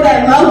looking for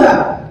that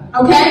logo.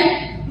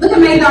 Okay? Look at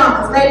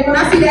McDonald's, baby. When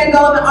I see that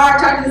golden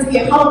arch, I just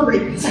get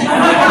hungry.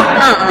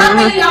 How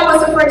many of y'all want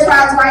some french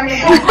fries right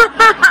now?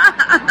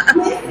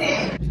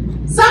 Listen.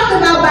 Something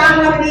about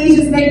buying one of these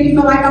just makes me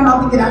feel like I'm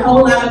about to get a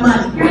whole lot of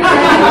money. I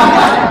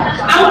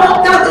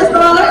walked out the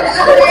store the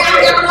other day, I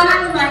got one, I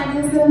was like,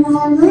 this is my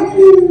money.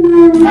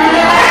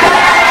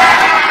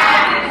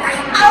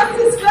 I was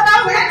just filled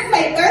out where I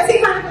paid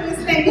 $1,300 for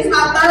this thing. This is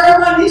my 3rd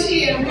one this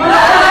year.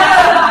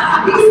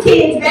 These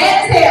kids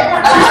bad as hell.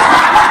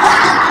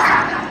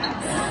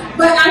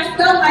 But I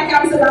felt like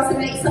I was about to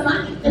make some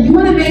money. You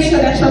want to make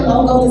sure that your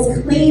logo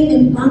is clean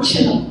and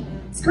functional.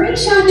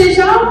 Screenshot this,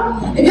 y'all.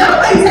 If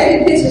y'all ain't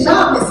taking pictures,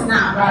 y'all missing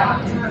out.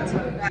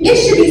 Right. It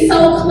should be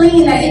so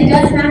clean that it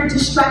does not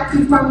distract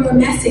you from your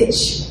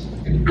message.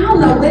 I don't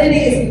know what it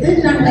is.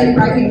 This young lady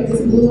right here with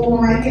this blue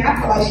one right here, I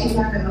feel like she's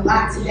learning a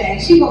lot today.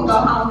 She gonna go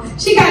home.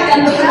 She got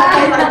that look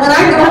like when I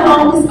go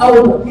home, it's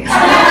over.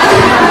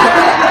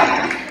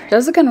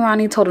 Jessica and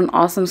Ronnie told an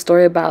awesome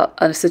story about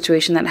a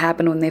situation that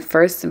happened when they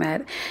first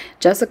met.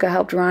 Jessica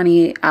helped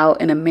Ronnie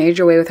out in a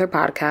major way with her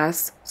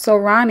podcast. So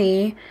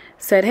Ronnie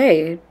said,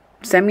 hey,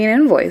 send me an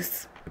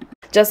invoice.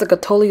 Jessica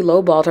totally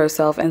lowballed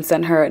herself and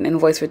sent her an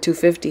invoice for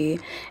 $250,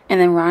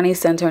 and then Ronnie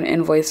sent her an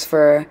invoice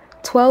for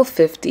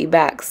 $1,250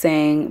 back,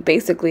 saying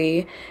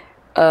basically,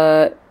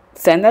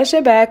 send that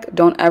shit back.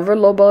 Don't ever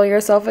lowball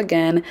yourself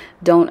again.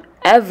 Don't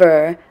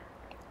ever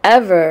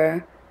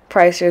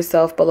price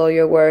yourself below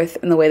your worth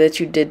in the way that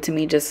you did to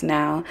me just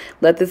now.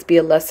 Let this be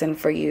a lesson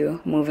for you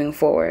moving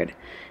forward.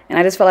 And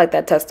I just felt like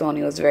that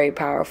testimony was very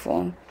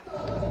powerful.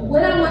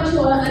 What I want you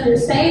all to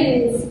understand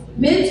is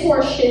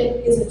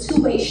mentorship is a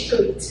two-way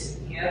street.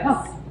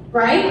 Yes.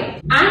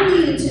 Right? I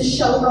needed to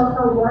show her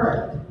her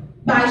worth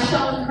by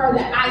showing her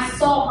that I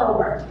saw her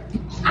worth.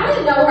 I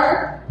didn't know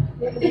her.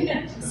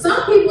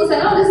 Some people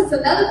say, oh, this is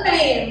another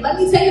fan. Let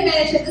me take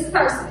advantage of this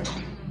person.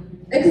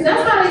 Because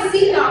that's how they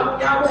see y'all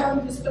when y'all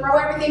wouldn't just throw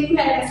everything you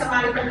had at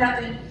somebody for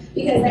nothing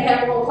because they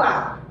have a little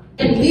clout.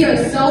 And we are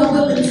so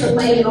willing to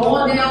lay it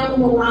all down on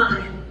the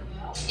line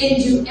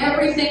and do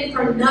everything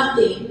for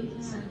nothing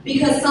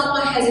because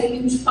someone has a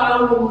huge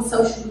following on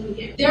social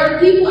media. There are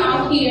people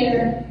out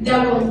here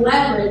that will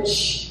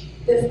leverage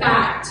the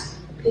fact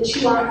that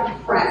you are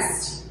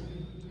impressed.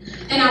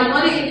 And I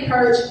want to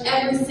encourage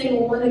every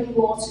single one of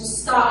you all to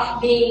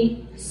stop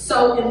being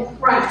so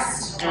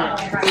impressed.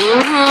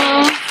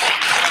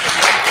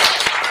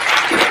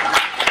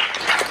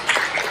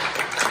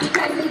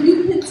 Because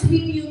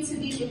continue to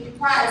be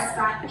impressed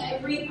by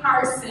every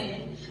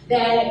person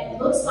that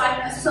looks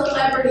like a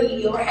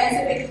celebrity or has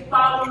a big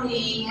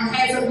following or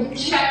has a blue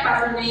check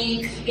by their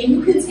name, and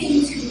you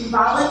continue to do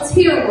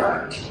volunteer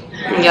work.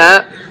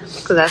 Yep,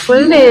 because that's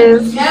what it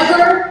is.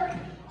 Never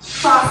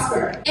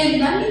prosper.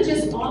 And let me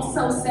just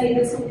also say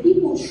this, when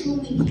people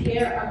truly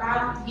care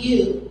about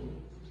you,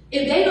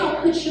 if they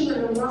don't put you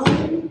in a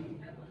room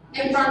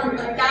in front of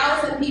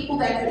 1,000 people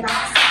that could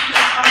not see you,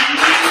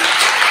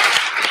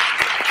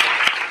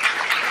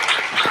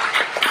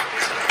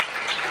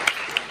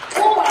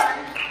 or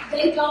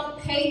they don't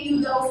pay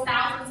you those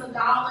thousands of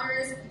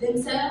dollars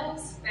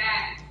themselves,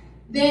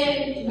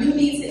 then you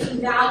need to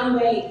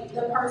evaluate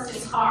the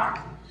person's heart.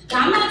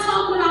 Now, I'm not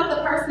talking about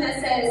the person that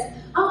says,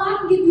 oh, I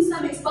can give you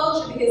some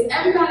exposure, because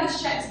everybody's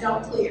checks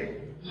don't clear.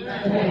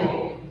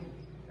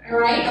 All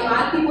right? A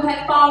lot of people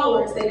have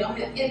followers, they don't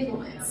have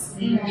influence.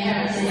 All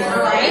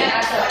right?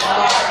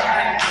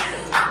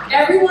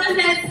 Everyone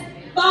has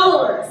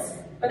followers,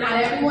 but not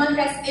everyone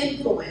has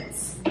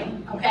influence.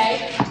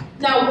 Okay?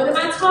 Now, what am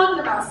I talking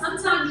about?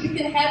 Sometimes you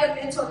can have a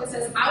mentor that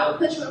says, I will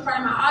put you in front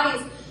of my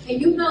audience,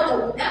 and you know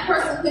that when that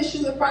person puts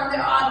you in front of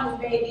their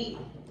audience, baby,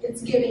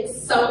 it's giving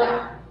sold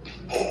out.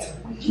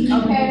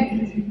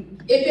 Okay?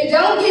 If it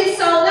don't get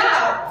sold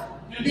out,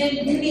 then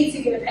you need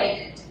to get a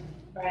payment.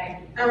 Right.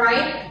 All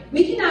right?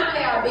 We cannot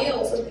pay our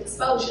bills with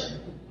exposure.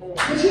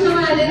 But you know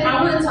what I did?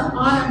 I wanted to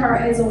honor her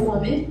as a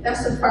woman.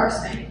 That's the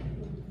first thing.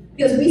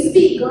 Because we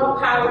speak girl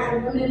power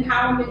and women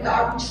empowerment that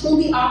are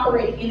truly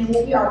operating in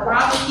when we are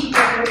robbing people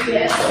of their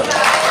gifts.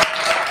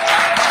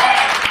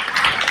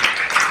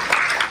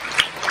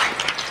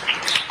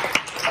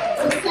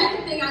 The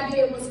second thing I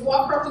did was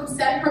walk her through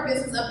setting her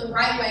business up the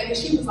right way. And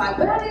she was like,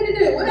 what I need to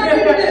do? What I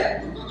need to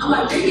do? I'm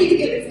like, we need to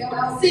get this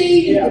LLC, we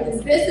need to get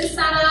this business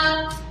set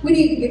up, we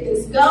need to get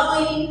this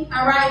going.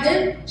 All right.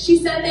 Then she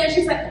sat there and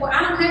she's like, well, I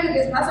don't have a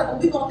business. I said, well,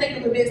 we're going to think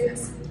of a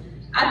business.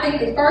 I think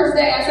the first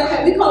day I said,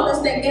 okay, we call this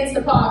thing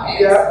Insta Podcast.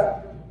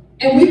 Yeah.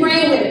 And we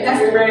ran with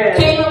it.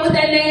 Came up with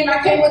that name, I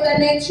came up with that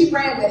name, she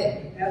ran with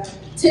it. Yeah.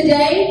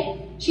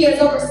 Today, she has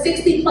over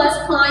 60 plus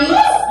clients.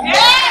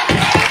 Yeah.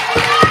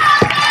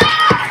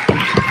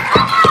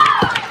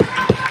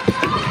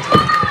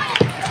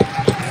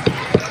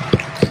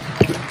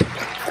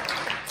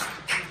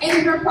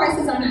 And her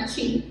prices are not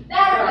cheap.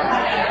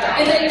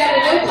 And then you got a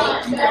new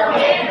client.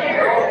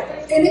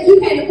 And if you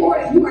can't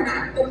afford it, you are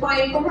not the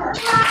client for her.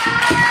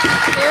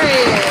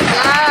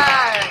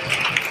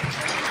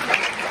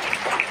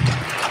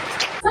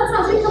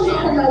 Sometimes we come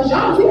home from those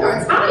jobs, we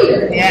are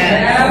tired.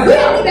 Yeah. We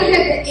don't even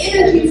have the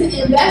energy to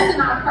invest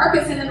in our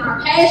purpose and in our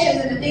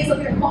passions and the things that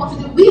we're called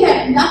to do. We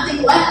have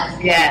nothing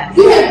left. Yeah.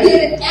 We have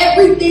given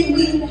everything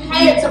we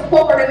had to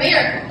corporate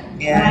America.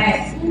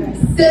 Yes.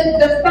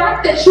 The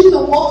fact that you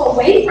can walk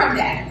away from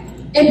that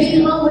and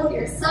be home with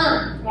your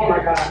son. Oh my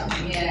God.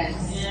 Yes.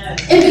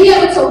 And be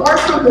able to work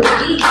from the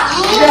beach.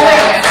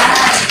 Yes.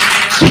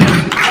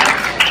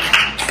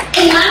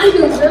 And not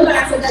even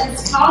realize that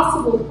it's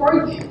possible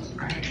for you.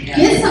 Yes.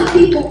 Get some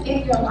people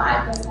in your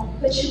life that's going to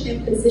put you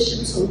in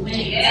position to win.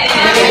 Yes.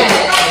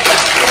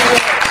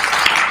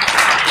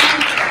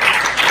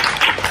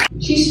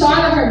 She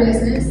started her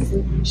business.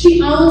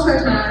 She owns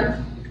her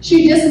time.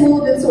 She just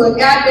moved into a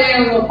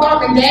goddamn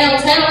apartment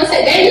downtown. I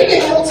said, damn, you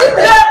can move too.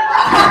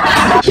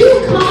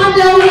 Cute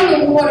condo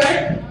in the water.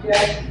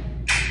 Yeah.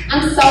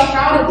 I'm so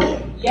proud of you.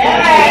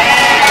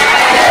 Yeah.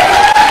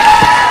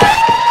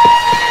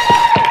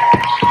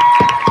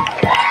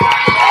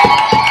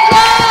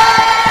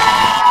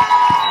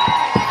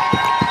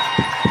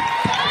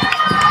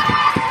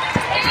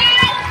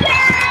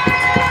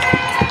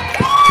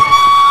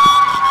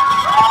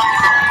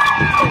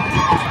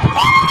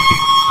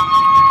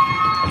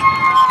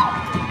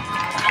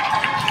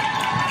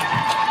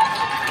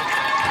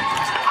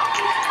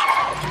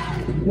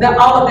 Now,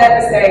 all of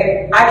that to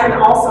say, I can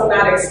also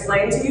not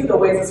explain to you the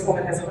ways this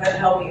woman has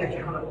held me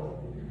accountable.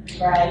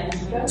 Right.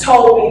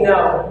 Told me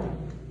no.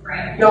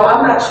 Right. No,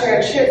 I'm not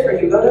sharing shit for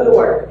you. Go do the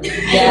work.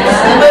 Yeah.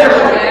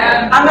 Literally.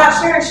 Yeah. I'm not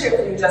sharing shit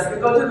for you, Jessica.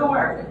 Go do the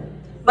work.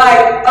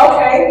 Like,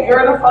 okay, you're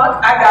in a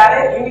funk. I got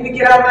it. You need to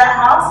get out of that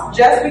house.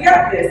 Jess, we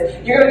got this.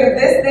 You're going to do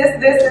this,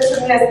 and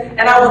this.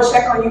 And I will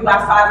check on you by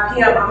 5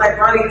 p.m. I'm like,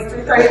 Ronnie, it's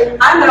 3:30.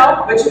 I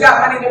know, but you got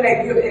money to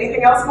make. Do you have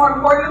anything else more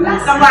important than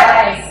that? I'm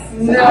like,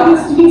 no.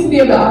 You need to be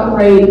able to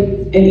operate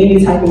in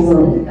any type of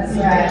room. That's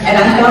right. And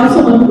I found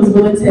someone who was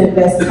willing to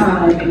invest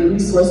time and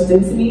resources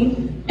into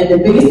me. And the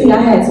biggest thing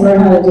I had to learn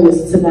how to do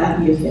is to not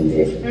be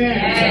offended.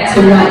 Yeah.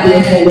 To not be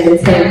offended and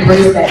to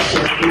embrace that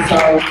shit. And so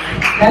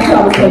that's what I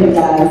would tell you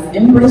guys.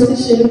 Embrace the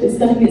shit. It's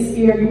going to get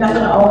scary. You're not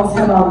going to always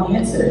have all the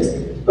answers.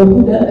 But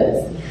who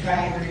does?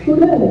 Right. Who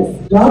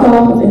does? Log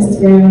off of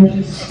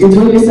Instagram. You're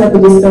doing yourself a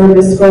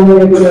disservice scrolling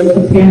every day,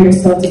 comparing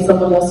yourself to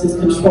someone else's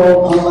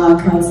controlled online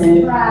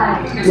content.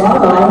 Right.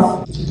 Log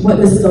off. What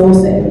does soul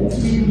say?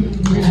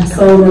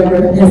 Soul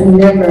has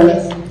never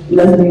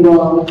left me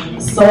wrong.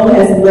 Soul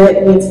has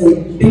led me to the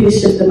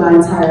biggest shift of my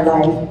entire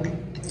life.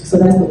 So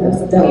that's what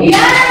that was.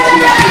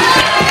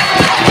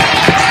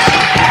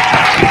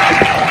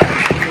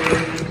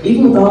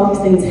 even with all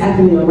these things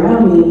happening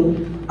around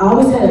me, I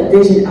always had a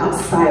vision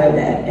outside of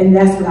that, and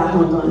that's what I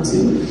hung on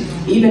to.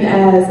 Even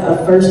as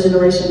a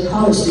first-generation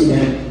college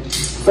student,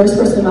 first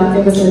person in my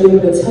family to be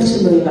able to touch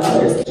 $1 million,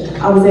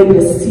 I was able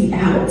to see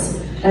out.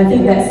 And I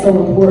think that's so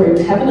important.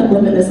 Having a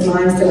limitless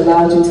mindset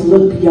allows you to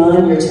look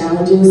beyond your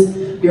challenges,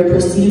 your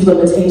perceived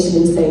limitation,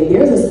 and say,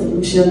 there's a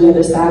solution on the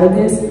other side of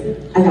this.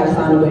 I gotta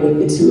find a way to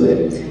get to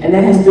it. And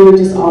that has really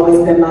just always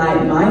been my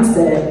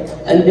mindset.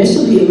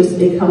 Initially,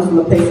 it comes from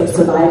a place of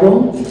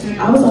survival.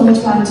 I was only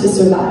trying to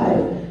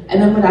survive.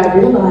 And then when I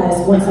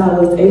realized, once I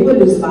was able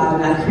to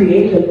survive and I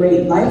created a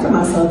great life for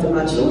myself and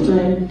my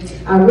children,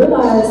 I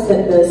realized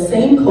that the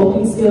same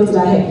coping skills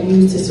that I had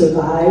used to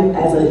survive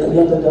as a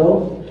young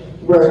adult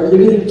were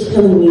literally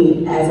killing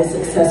me as a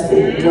successful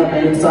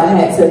woman. So I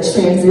had to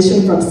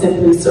transition from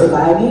simply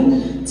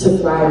surviving to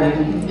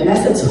thriving. And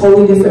that's a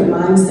totally different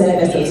mindset,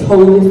 that's a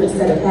totally different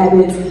set of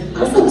habits,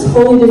 that's a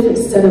totally different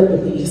set of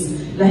beliefs.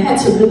 And I had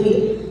to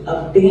really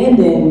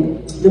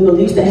abandon the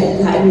beliefs that had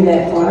gotten me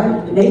that far,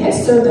 and they had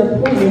served their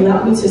point and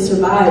allowed me to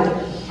survive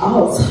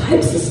all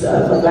types of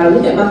stuff. Like, I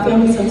look at my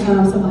family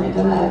sometimes, I'm like,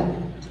 God,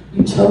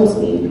 you chose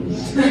me.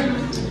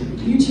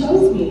 You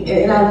chose me.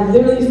 And I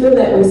literally feel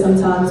that way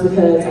sometimes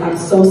because I'm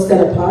so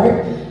set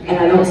apart and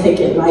I don't take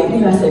it lightly.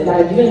 And I said, God,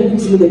 if you're going to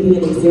use me to be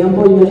an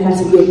example, you're going to have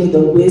to give me the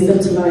wisdom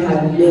to learn how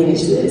to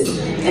manage this.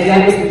 And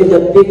that was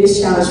the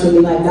biggest challenge for me.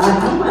 Like, God,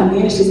 how do I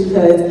manage this?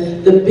 Because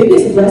the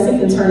biggest blessing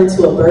can turn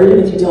into a burden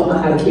if you don't know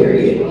how to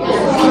carry it. And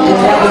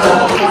that was the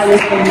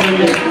hardest thing for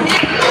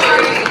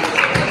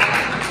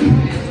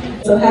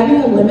me. So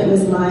having a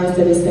limitless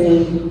mindset is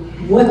saying,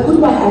 who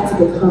do I have to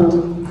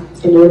become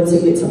in order to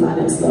get to my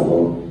next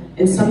level?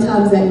 And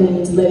sometimes that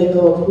means letting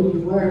go of who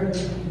you were,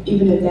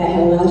 even if that had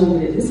allowed you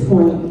to at this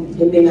point,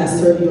 it may not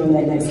serve you on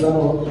that next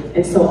level.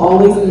 And so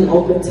always being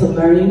open to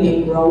learning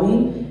and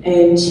growing.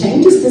 And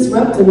change is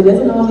disruptive. It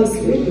doesn't always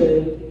feel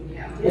good.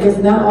 It does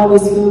not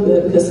always feel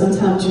good because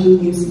sometimes you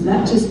lose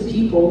not just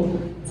people,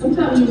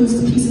 sometimes you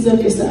lose pieces of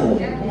yourself.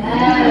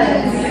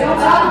 Yes.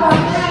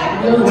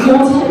 You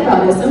don't talk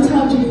about it.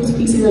 Sometimes you lose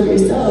pieces of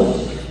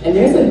yourself. And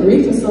there's a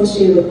grief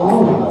associated with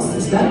all loss.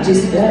 It's not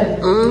just that.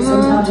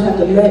 Sometimes you have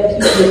to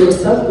let pieces of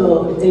yourself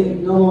go if they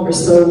no longer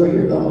serve where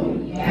you're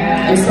going.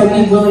 And so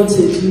be willing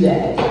to do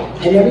that.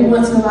 And every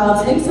once in a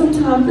while, take some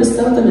time for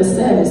something that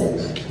says,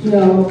 you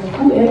know,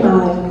 who am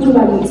I? Who do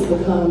I need to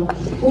become?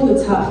 Who are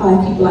the top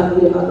 5 people I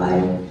need in my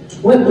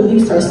life? What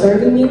beliefs are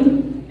serving me?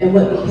 And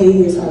what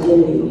behaviors are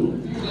limiting me?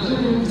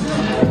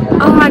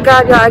 Oh my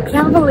God, y'all, I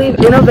can't believe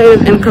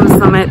Innovative Income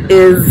Summit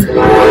is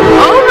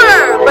over.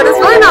 But it's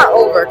really not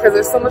over because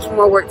there's so much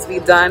more work to be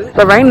done.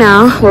 But right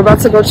now, we're about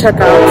to go check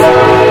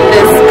out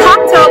this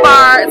cocktail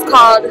bar. It's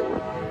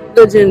called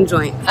The Gin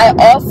Joint. I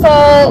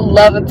also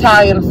love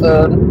Italian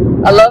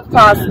food. I love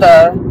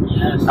pasta.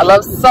 Yes. I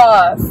love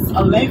sauce.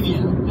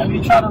 Olivia. Have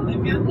you tried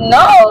Olivia?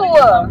 No.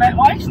 Well,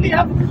 actually,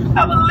 I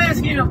have a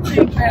list here.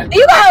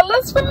 You got a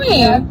list for me?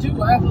 Yeah, I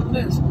do. I have a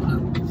list.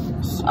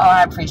 Oh,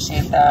 I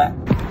appreciate that.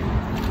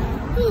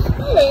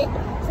 All right.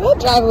 That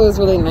driver was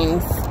really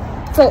nice.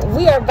 So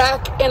we are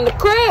back in the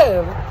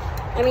crib.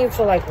 I need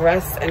to like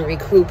rest and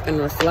recoup and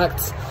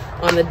reflect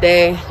on the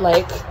day.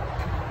 Like,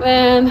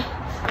 man,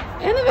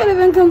 Innovative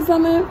Income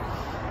Summit,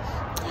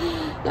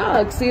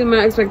 y'all exceeded my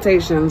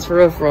expectations, for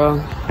real.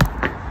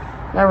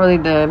 Y'all really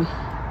did.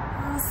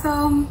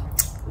 So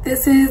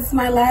this is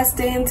my last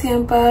day in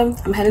Tampa.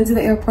 I'm heading to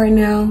the airport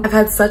now. I've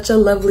had such a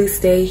lovely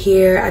stay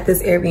here at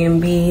this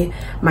Airbnb.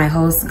 My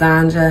host,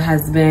 Ganja,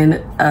 has been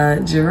a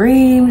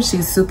dream.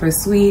 She's super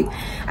sweet.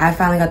 I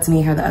finally got to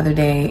meet her the other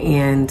day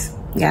and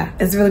yeah,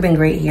 it's really been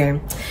great here.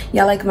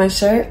 Y'all like my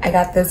shirt? I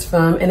got this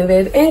from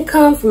Innovative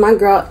Income from my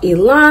girl,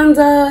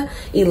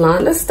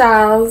 Elonda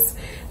Styles.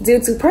 Due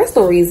to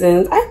personal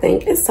reasons, I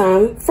think it's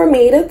time for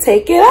me to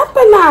take it up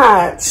a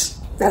notch.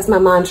 That's my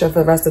mantra for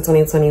the rest of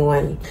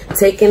 2021.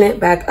 Taking it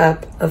back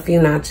up a few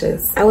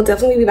notches. I will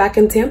definitely be back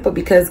in Tampa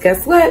because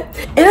guess what?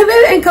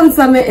 Innovative Income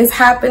Summit is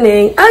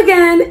happening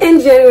again in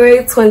January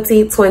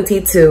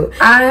 2022.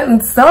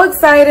 I'm so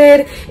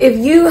excited. If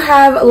you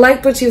have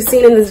liked what you've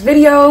seen in this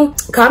video,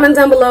 comment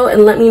down below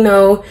and let me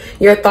know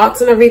your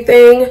thoughts on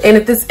everything. And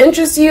if this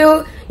interests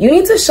you, you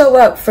need to show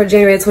up for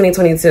January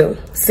 2022.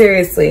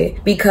 Seriously,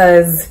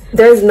 because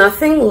there's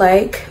nothing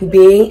like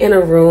being in a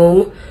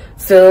room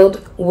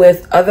filled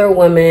with other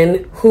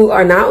women who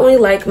are not only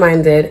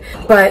like-minded,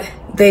 but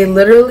they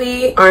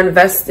literally are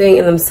investing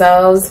in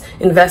themselves,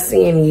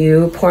 investing in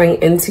you, pouring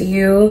into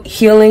you,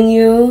 healing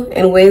you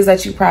in ways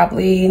that you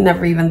probably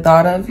never even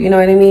thought of. You know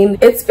what I mean?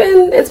 It's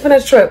been a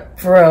trip,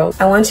 for real.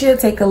 I want you to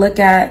take a look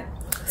at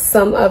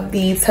some of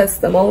the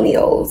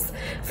testimonials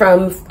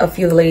from a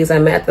few ladies I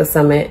met at the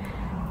summit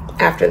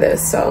after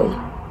this, so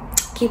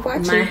keep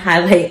watching. My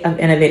highlight of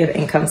Innovative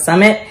Income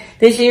Summit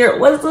this year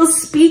was the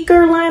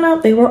speaker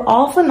lineup. They were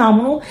all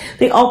phenomenal.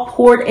 They all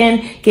poured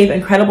in, gave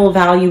incredible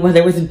value, whether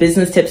it was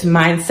business tips,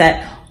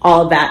 mindset,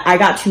 all of that. I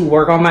got to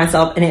work on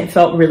myself and it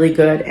felt really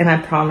good. And I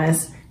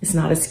promise It's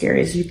not as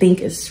scary as you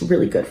think. It's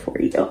really good for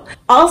you.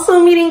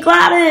 Also meeting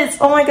Gladys.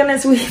 Oh my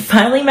goodness, we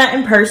finally met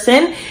in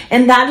person.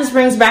 And that just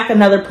brings back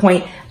another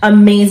point.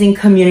 Amazing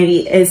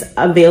community is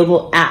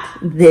available at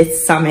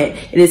this summit.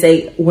 It is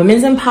a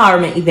women's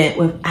empowerment event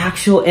with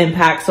actual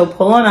impact. So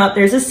pull on up.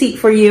 There's a seat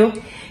for you.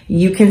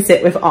 You can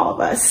sit with all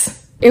of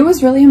us. It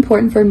was really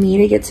important for me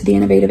to get to the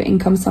Innovative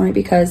Income Summit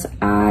because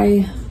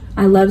I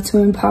love to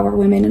empower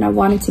women, and I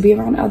wanted to be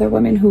around other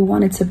women who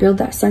wanted to build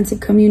that sense of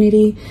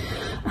community.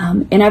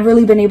 And I've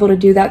really been able to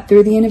do that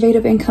through the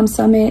Innovative Income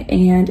Summit,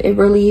 and it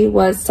really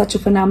was such a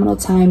phenomenal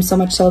time, so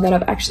much so that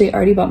I've actually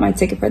already bought my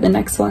ticket for the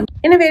next one.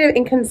 Innovative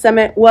Income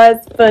Summit was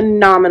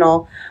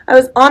phenomenal. I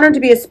was honored to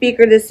be a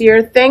speaker this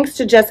year. Thanks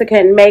to Jessica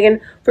and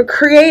Megan for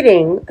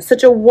creating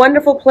such a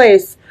wonderful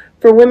place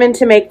for women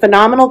to make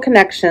phenomenal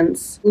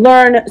connections,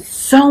 learn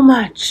so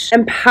much,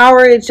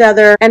 empower each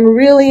other, and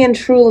really and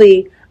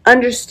truly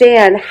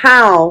understand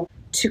how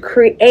to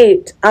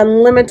create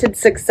unlimited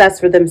success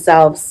for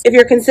themselves. If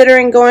you're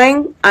considering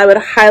going, I would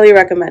highly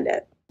recommend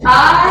it.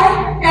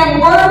 I am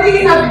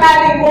worthy of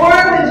having more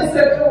than just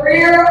a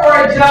career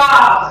or a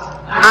job.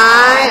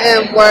 I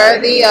am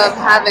worthy of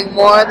having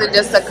more than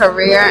just a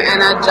career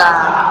and a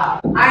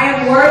job. I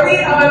am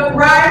worthy of a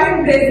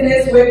thriving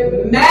business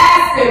with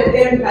massive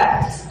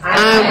impact. I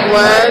am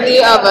worthy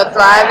of a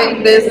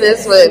thriving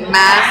business with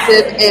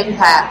massive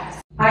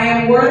impact. I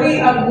am worthy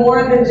of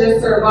more than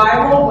just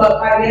survival, but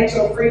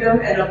financial freedom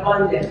and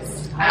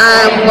abundance.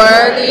 I am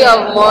worthy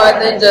of more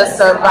than just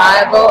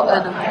survival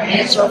and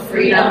financial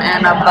freedom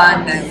and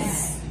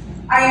abundance.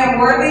 I am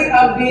worthy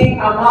of being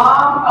a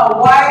mom,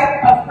 a wife,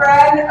 a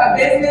friend, a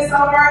business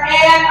owner,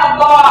 and a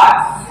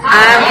boss.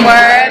 I am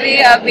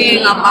worthy of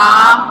being a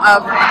mom, a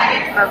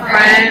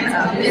friend,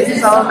 a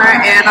business owner,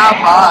 and a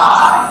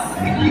boss.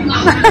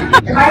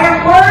 I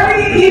am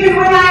worthy even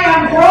when I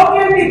am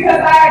broken because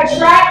I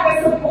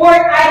attract the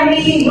support I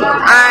need.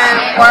 I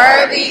am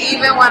worthy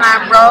even when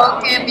I'm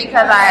broken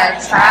because I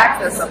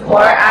attract the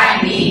support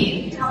I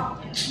need.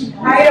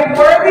 I am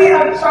worthy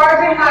of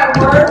charging my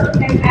worth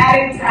and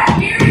adding tax.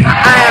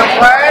 I am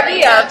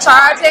worthy of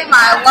charging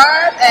my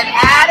worth and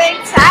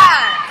adding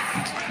tax.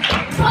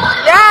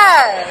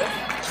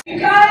 Yes.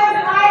 Because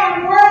I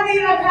am worthy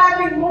of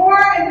having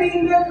more and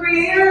being the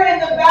creator and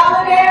the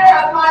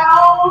validator of my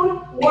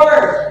own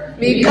worth.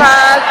 Because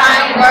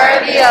I am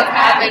worthy of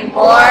having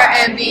more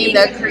and being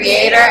the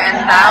creator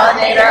and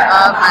validator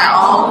of my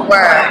own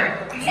worth.